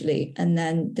 but usually. And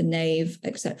then the nave,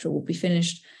 etc., will be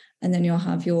finished, and then you'll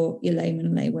have your laymen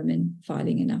and laywomen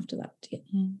filing in after that.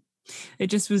 Yeah. It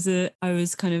just was I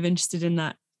was kind of interested in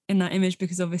that image,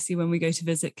 because obviously when we go to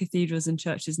visit cathedrals and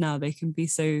churches now, they can be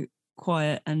so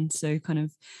quiet and so kind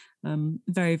of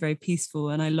very, very peaceful.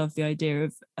 And I love the idea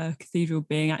of a cathedral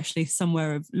being actually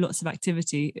somewhere of lots of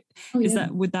activity.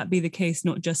 Would that be the case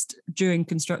not just during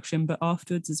construction but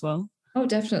afterwards as well? Oh,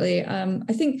 definitely. I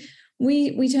think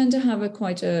we tend to have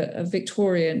quite a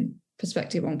Victorian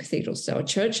perspective on cathedrals, so our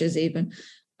churches even,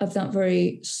 of that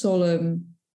very solemn,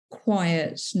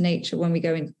 quiet nature when we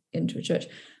go into a church.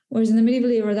 Whereas in the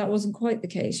medieval era, that wasn't quite the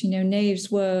case. You know, naves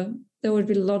there would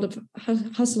be a lot of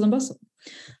hustle and bustle.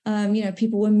 You know,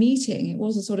 people were meeting. It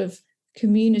was a sort of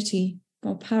community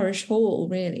or parish hall,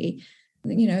 really.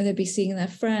 You know, they'd be seeing their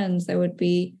friends. They would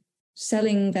be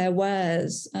selling their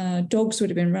wares. Dogs would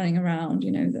have been running around,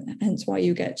 you know, hence why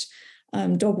you get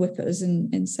dog whippers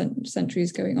in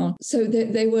centuries going on. So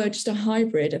they were just a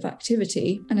hybrid of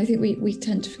activity. And I think we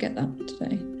tend to forget that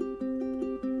today.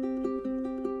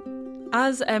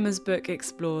 As Emma's book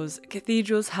explores,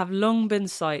 cathedrals have long been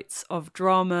sites of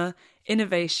drama,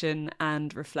 innovation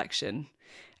and reflection.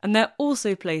 And they're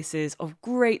also places of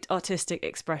great artistic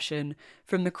expression,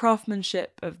 from the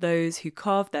craftsmanship of those who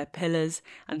carved their pillars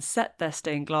and set their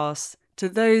stained glass, to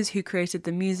those who created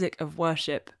the music of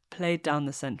worship played down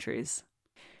the centuries.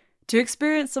 To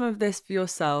experience some of this for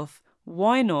yourself,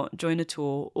 why not join a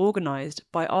tour organised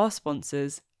by our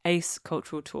sponsors, ACE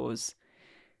Cultural Tours.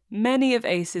 Many of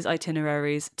ACE's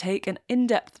itineraries take an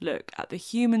in-depth look at the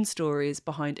human stories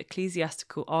behind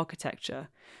ecclesiastical architecture,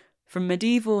 from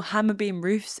medieval hammer beam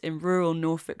roofs in rural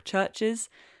Norfolk churches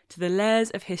to the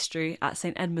layers of history at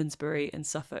St Edmundsbury in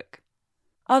Suffolk.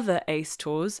 Other ACE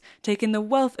tours take in the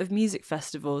wealth of music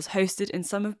festivals hosted in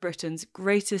some of Britain's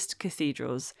greatest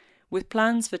cathedrals, with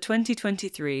plans for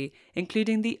 2023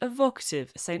 including the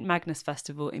evocative St Magnus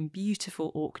Festival in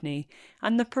beautiful Orkney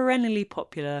and the perennially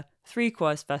popular Three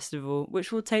Choirs Festival,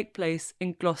 which will take place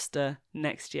in Gloucester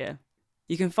next year.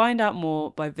 You can find out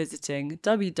more by visiting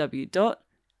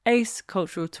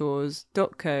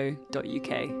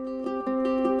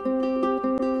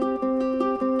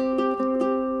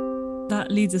www.aceculturaltours.co.uk.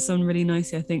 That leads us on really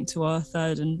nicely, I think, to our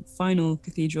third and final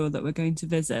cathedral that we're going to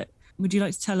visit. Would you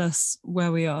like to tell us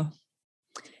where we are?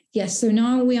 Yes, so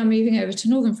now we are moving over to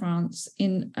northern France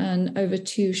over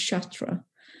to Chartres.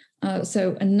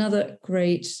 So another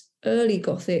great early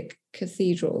Gothic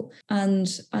cathedral. And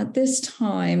at this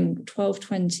time,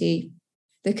 1220,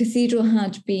 the cathedral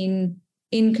had been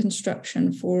in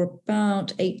construction for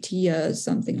about 80 years,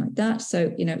 something like that.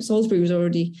 So, you know, Salisbury was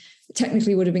already,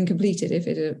 technically would have been completed if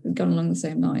it had gone along the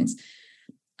same lines.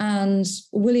 And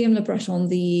William Le Breton,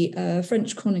 the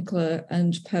French chronicler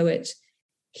and poet,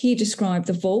 he described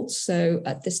the vaults. So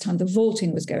at this time, the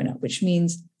vaulting was going up, which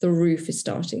means the roof is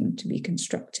starting to be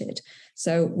constructed.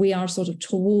 So we are sort of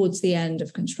towards the end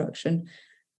of construction.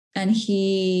 And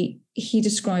he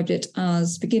described it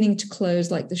as beginning to close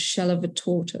like the shell of a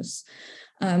tortoise.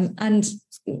 And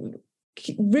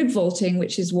rib vaulting,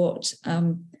 which is what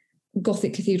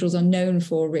Gothic cathedrals are known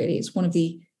for, really. It's one of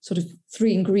the sort of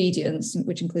three ingredients,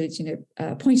 which includes, you know,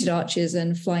 pointed arches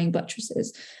and flying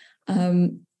buttresses.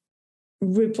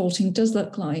 Rib vaulting does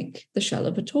look like the shell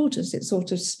of a tortoise. It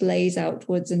sort of splays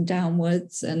outwards and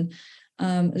downwards, and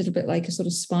a little bit like a sort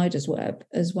of spider's web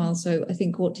as well. So I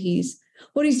think what he's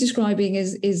describing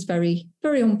is very,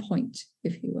 very on point,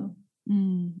 if you will.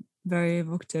 Very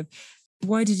evocative.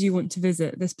 Why did you want to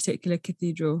visit this particular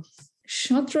cathedral?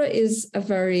 Chartres is a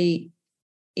very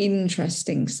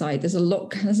interesting site. There's a lot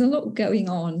going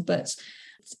on, but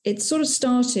it sort of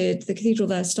started, the cathedral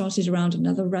there started around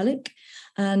another relic.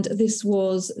 And this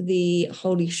was the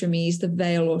Holy Chemise, the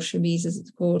veil or chemise as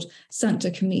it's called, Sancta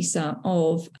Camisa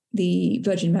of the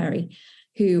Virgin Mary,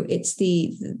 who it's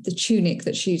the tunic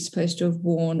that she's supposed to have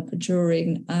worn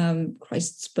during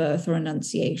Christ's birth or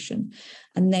Annunciation.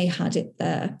 And they had it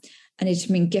there. And it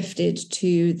had been gifted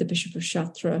to the Bishop of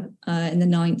Chartres in the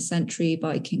 9th century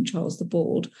by King Charles the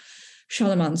Bald,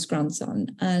 Charlemagne's grandson.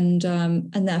 And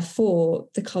therefore,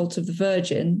 the cult of the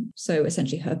Virgin, so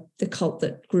essentially the cult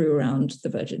that grew around the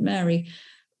Virgin Mary,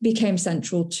 became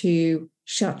central to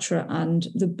Chartres and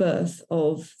the birth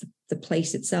of the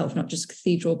place itself, not just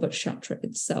cathedral, but Chartres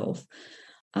itself.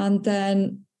 And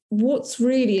then what's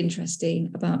really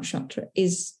interesting about Chartres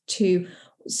is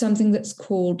something that's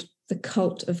called the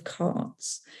cult of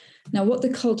carts. Now, what the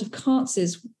cult of carts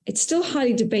is, it's still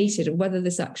highly debated whether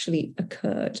this actually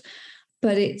occurred,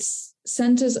 but it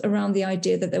centers around the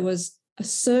idea that there was a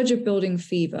surge of building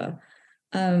fever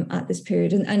at this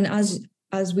period. And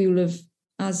as we will have,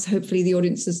 as hopefully the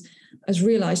audience has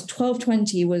realized,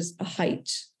 1220 was a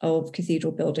height of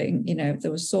cathedral building.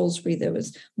 There was Salisbury, there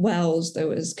was Wells, there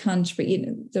was Canterbury,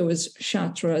 there was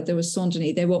Chartres, there was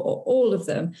Saint-Denis. They were all of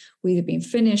them were either being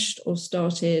finished or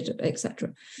started,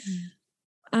 etc.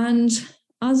 And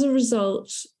as a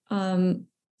result,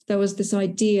 there was this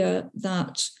idea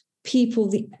that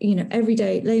people,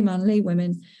 everyday layman,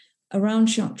 laywomen around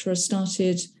Chartres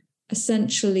started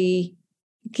essentially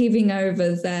giving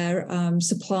over their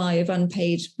supply of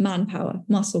unpaid manpower,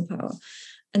 muscle power,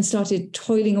 and started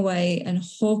toiling away and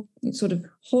sort of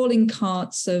hauling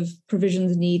carts of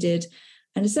provisions needed,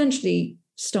 and essentially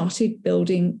started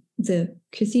building the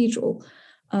cathedral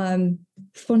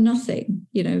for nothing.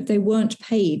 They weren't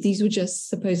paid. These were just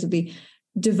supposedly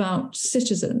devout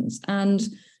citizens. And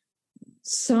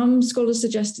some scholars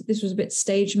suggested this was a bit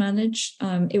stage managed.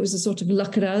 It was a sort of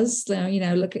look at us,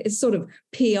 it's sort of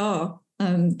PR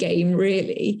game,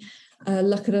 really.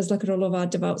 Look at us, look at all of our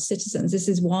devout citizens. This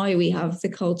is why we have the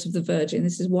cult of the Virgin.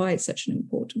 This is why it's such an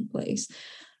important place.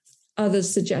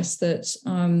 Others suggest that,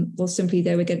 simply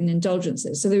they were getting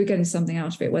indulgences. So they were getting something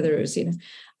out of it, whether it was,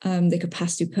 they could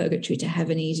pass through purgatory to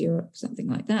heaven easier or something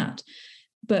like that.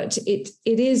 But it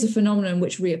is a phenomenon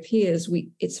which reappears.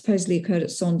 It supposedly occurred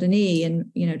at Saint-Denis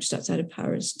and, just outside of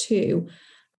Paris too.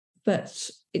 But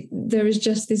there is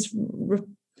just this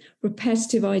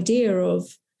repetitive idea of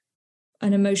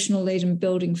an emotional laden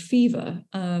building fever,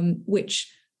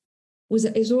 which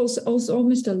is also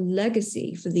almost a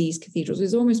legacy for these cathedrals. It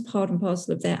was almost part and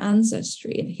parcel of their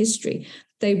ancestry and history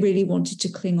they really wanted to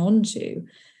cling on to.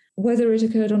 Whether it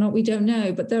occurred or not, we don't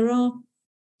know, but there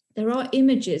are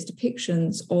images,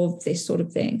 depictions of this sort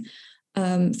of thing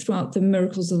throughout the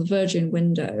Miracles of the Virgin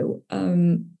window,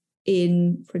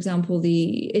 in, for example,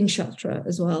 in Chartres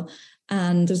as well.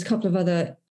 And there's a couple of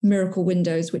other miracle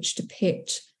windows which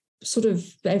depict sort of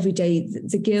everyday,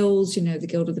 the guilds, the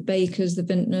Guild of the Bakers, the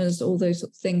Vintners, all those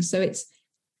sort of things. So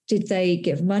did they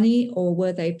give money, or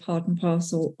were they part and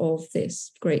parcel of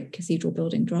this great cathedral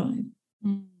building drive?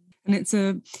 And it's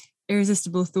a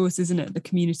irresistible thought, isn't it? The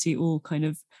community all kind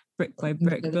of brick by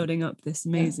brick building up this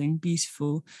amazing,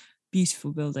 beautiful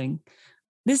building.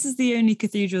 This is the only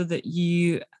cathedral that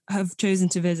you have chosen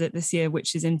to visit this year,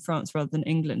 which is in France rather than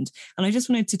England. And I just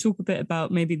wanted to talk a bit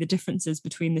about maybe the differences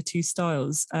between the two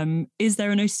styles. Is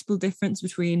there a noticeable difference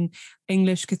between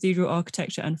English cathedral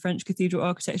architecture and French cathedral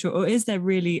architecture, or is there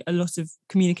really a lot of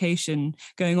communication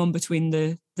going on between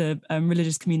the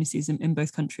religious communities in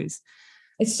both countries?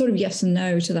 It's sort of yes and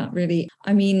no to that, really.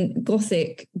 I mean,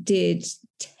 Gothic did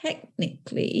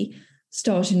technically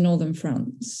start in northern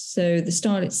France. So the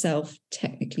style itself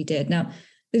technically did. Now,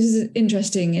 this is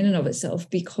interesting in and of itself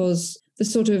because the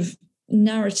sort of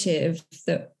narrative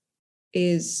that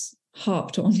is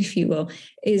harped on, if you will,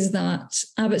 is that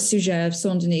Abbot Suger of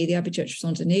Saint-Denis, the Abbey Church of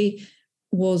Saint-Denis,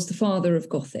 was the father of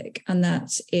Gothic, and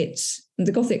that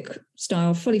the Gothic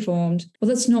style fully formed. Well,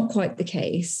 that's not quite the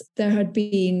case. There had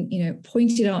been,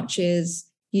 pointed arches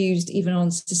used even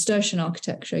on Cistercian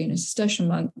architecture, Cistercian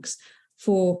monks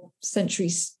for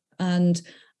centuries, and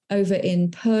over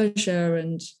in Persia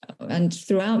and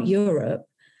throughout Europe,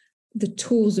 the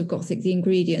tools of Gothic, the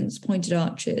ingredients, pointed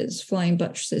arches, flying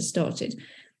buttresses started.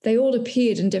 They all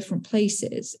appeared in different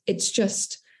places. It's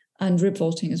just, and rib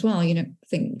vaulting as well. I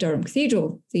think Durham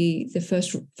Cathedral, the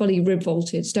first fully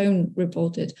stone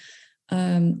vaulted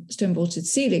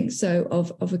ceiling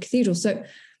of a cathedral. So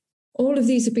all of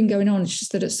these have been going on. It's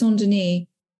just that at Saint-Denis,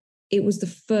 it was the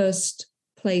first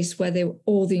place where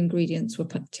all the ingredients were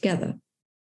put together.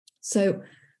 So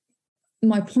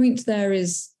my point there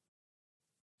is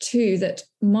too, that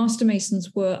master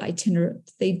masons were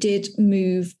itinerant. They did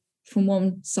move from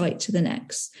one site to the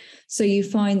next. So you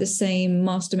find the same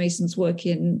master masons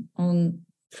working on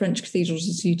French cathedrals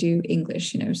as you do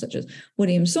English, such as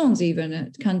William Sens, even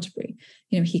at Canterbury.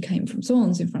 He came from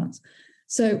Sens in France.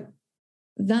 So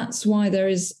that's why there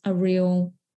is a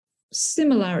real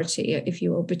similarity, if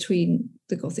you will, between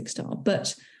the Gothic style.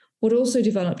 But what also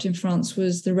developed in France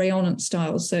was the rayonnant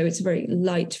style. So it's a very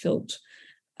light-filled.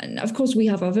 And of course, we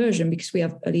have our version because we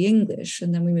have early English,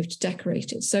 and then we moved to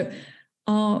decorated. So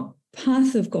our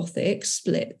path of Gothic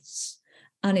splits,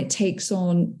 and it takes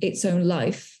on its own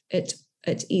life at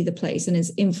either place, and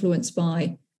is influenced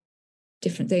by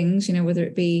different things, whether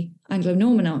it be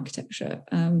Anglo-Norman architecture,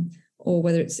 or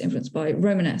whether it's influenced by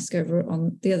Romanesque over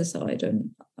on the other side,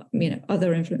 and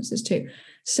other influences too.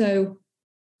 So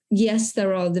yes,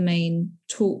 there are the main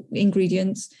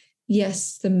ingredients.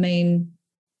 Yes, the main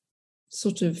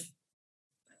sort of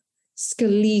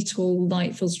skeletal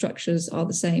light-filled structures are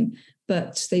the same,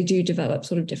 but they do develop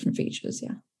sort of different features,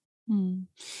 yeah.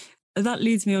 That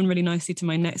leads me on really nicely to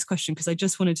my next question, because I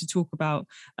just wanted to talk about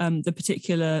the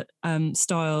particular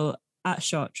style at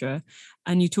Chartres.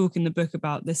 And you talk in the book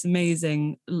about this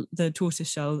amazing, the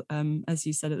tortoiseshell, as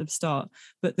you said at the start,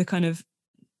 but the kind of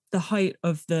the height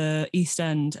of the East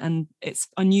End, and it's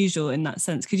unusual in that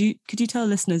sense. Could you tell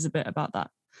listeners a bit about that?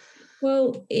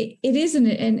 Well, it isn't,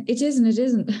 and it is and it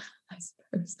isn't, I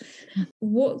suppose.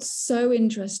 What's so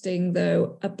interesting,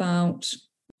 though, about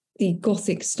the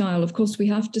Gothic style, of course, we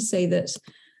have to say that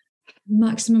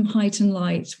maximum height and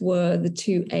light were the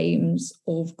two aims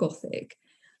of Gothic.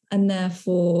 And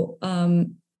therefore,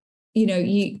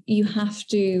 you have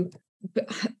to,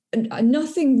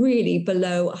 nothing really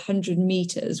below 100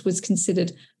 meters was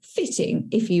considered fitting,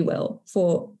 if you will,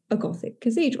 for a Gothic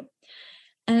cathedral.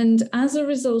 And as a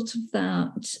result of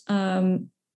that,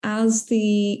 as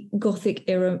the Gothic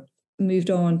era moved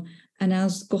on and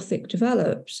as Gothic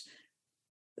developed,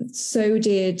 so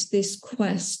did this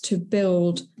quest to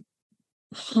build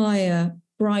higher,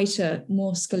 brighter,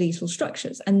 more skeletal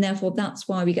structures. And therefore, that's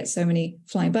why we get so many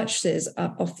flying buttresses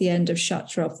off the end of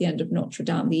Chartres, off the end of Notre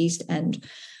Dame, the East End.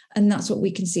 And that's what we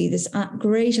can see, this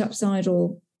great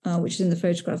apsidal, which is in the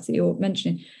photograph that you're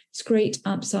mentioning, this great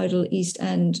apsidal East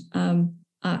End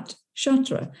at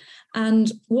Chartres.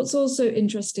 And what's also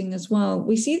interesting as well,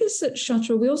 we see this at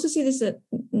Chartres, we also see this at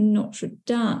Notre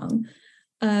Dame,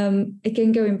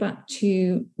 again, going back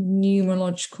to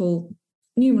numerological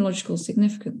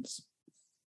significance.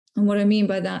 And what I mean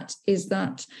by that is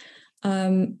that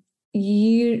a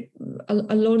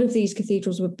lot of these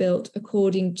cathedrals were built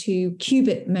according to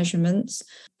cubit measurements,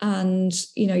 and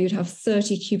you'd have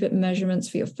 30 cubit measurements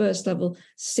for your first level,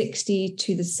 60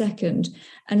 to the second.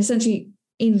 And essentially,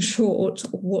 in short,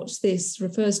 what this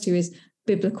refers to is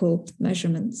biblical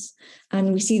measurements.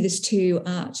 And we see this too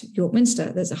at York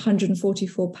Minster. There's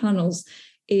 144 panels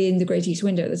in the Great East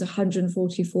Window. There's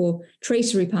 144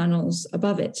 tracery panels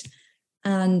above it.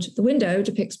 And the window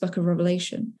depicts Book of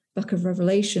Revelation. Book of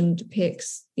Revelation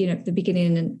depicts, the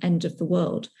beginning and end of the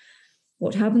world.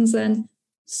 What happens then?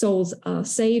 Souls are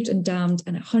saved and damned,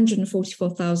 and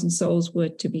 144,000 souls were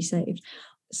to be saved.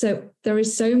 So there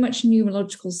is so much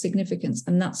numerological significance,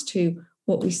 and that's too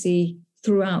what we see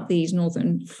throughout these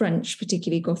northern French,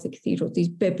 particularly Gothic cathedrals, these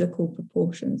biblical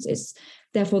proportions.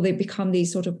 Therefore, they become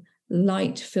these sort of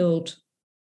light-filled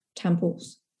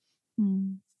temples.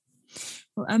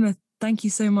 Well, Emma, thank you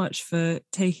so much for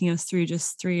taking us through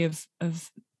just three of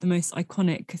the most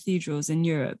iconic cathedrals in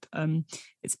Europe.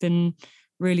 It's been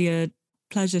really a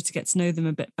pleasure to get to know them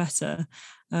a bit better.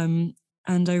 And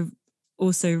I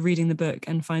also reading the book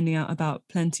and finding out about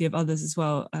plenty of others as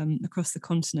well across the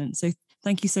continent. So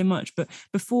thank you so much. But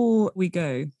before we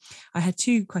go, I had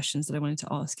two questions that I wanted to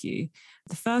ask you.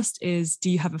 The first is, do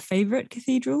you have a favourite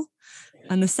cathedral?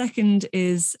 And the second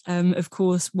is, of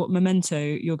course, what memento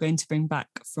you're going to bring back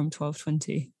from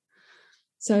 1220?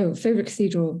 So, favourite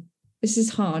cathedral. This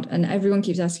is hard, and everyone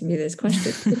keeps asking me this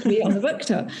question, particularly on the book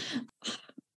tour.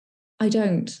 I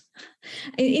don't.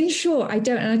 In short, I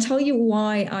don't. And I tell you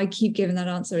why I keep giving that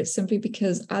answer. It's simply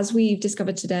because, as we've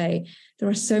discovered today, there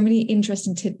are so many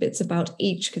interesting tidbits about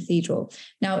each cathedral.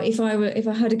 Now, if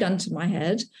I had a gun to my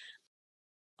head,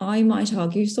 I might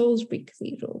argue Salisbury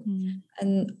Cathedral.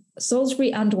 And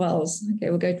Salisbury and Wells.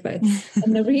 Okay, we'll go to both.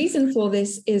 And the reason for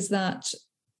this is that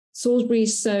Salisbury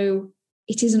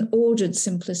it is an ordered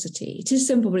simplicity. It is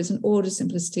simple, but it's an ordered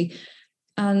simplicity.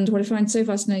 And what I find so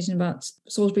fascinating about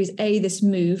Salisbury is this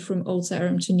move from Old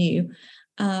Sarum to New,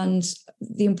 and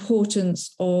the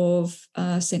importance of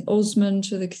St. Osmond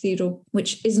to the cathedral,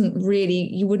 which isn't really,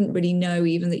 you wouldn't really know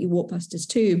even that you walk past his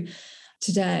tomb.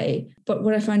 today. But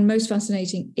what I find most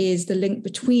fascinating is the link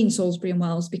between Salisbury and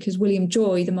Wells, because William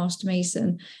Joy, the master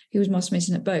mason, who was master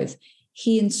mason at both,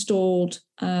 he installed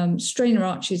strainer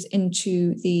arches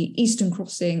into the eastern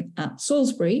crossing at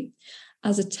Salisbury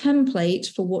as a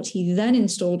template for what he then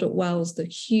installed at Wells, the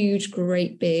huge,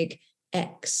 great big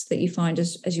X that you find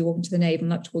as you walk into the nave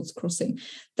and up towards the crossing.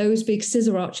 Those big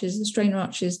scissor arches, the strainer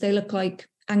arches, they look like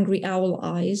angry owl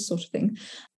eyes sort of thing.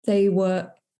 They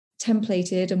were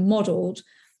templated and modelled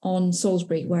on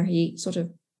Salisbury, where he sort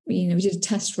of, he did a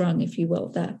test run, if you will,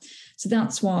 there. So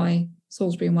that's why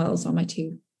Salisbury and Wells are my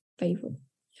two favourite.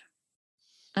 Yeah.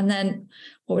 And then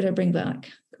what would I bring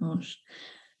back? Gosh,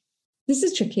 this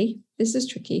is tricky.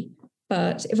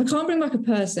 But if I can't bring back a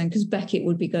person, because Becket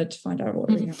would be good to find out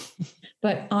what we have,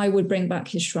 but I would bring back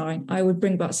his shrine. I would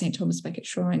bring back St. Thomas Becket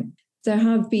Shrine. There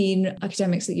have been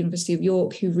academics at the University of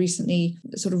York who recently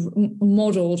sort of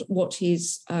modelled what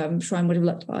his shrine would have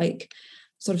looked like,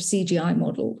 sort of CGI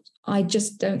model. I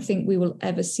just don't think we will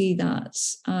ever see that.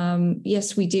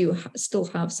 Yes, we do still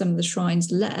have some of the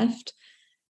shrines left,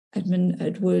 Edmund,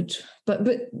 Edward, but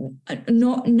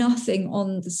nothing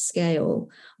on the scale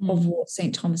of what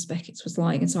St. Thomas Becket's was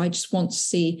like. And so I just want to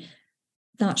see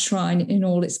that shrine in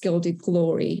all its gilded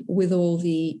glory, with all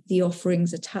the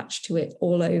offerings attached to it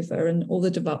all over, and all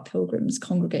the devout pilgrims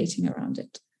congregating around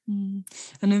it.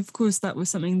 And of course, that was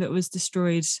something that was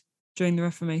destroyed during the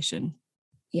Reformation.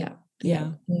 Yeah.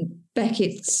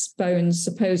 Becket's bones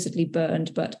supposedly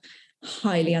burned, but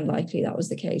highly unlikely that was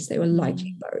the case. They were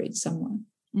likely buried somewhere.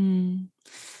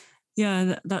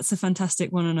 Yeah, that's a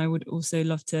fantastic one, and I would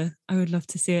love to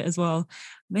see it as well.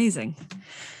 Amazing.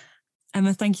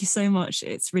 Emma, thank you so much.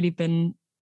 It's really been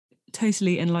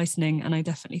totally enlightening, and I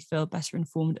definitely feel better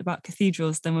informed about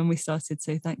cathedrals than when we started.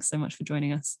 So thanks so much for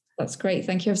joining us. That's great.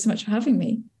 Thank you ever so much for having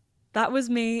me. That was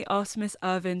me, Artemis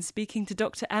Irvine, speaking to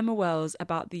Dr. Emma Wells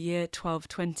about the year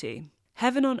 1220.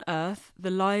 Heaven on Earth,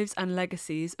 The Lives and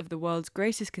Legacies of the World's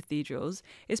Greatest Cathedrals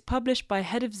is published by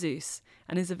Head of Zeus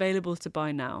and is available to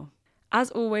buy now. As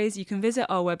always, you can visit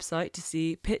our website to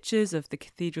see pictures of the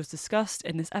cathedrals discussed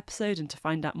in this episode and to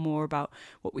find out more about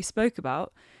what we spoke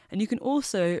about. And you can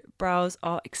also browse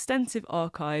our extensive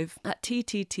archive at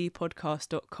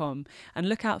tttpodcast.com and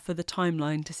look out for the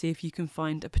timeline to see if you can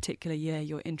find a particular year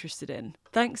you're interested in.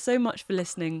 Thanks so much for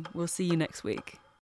listening. We'll see you next week.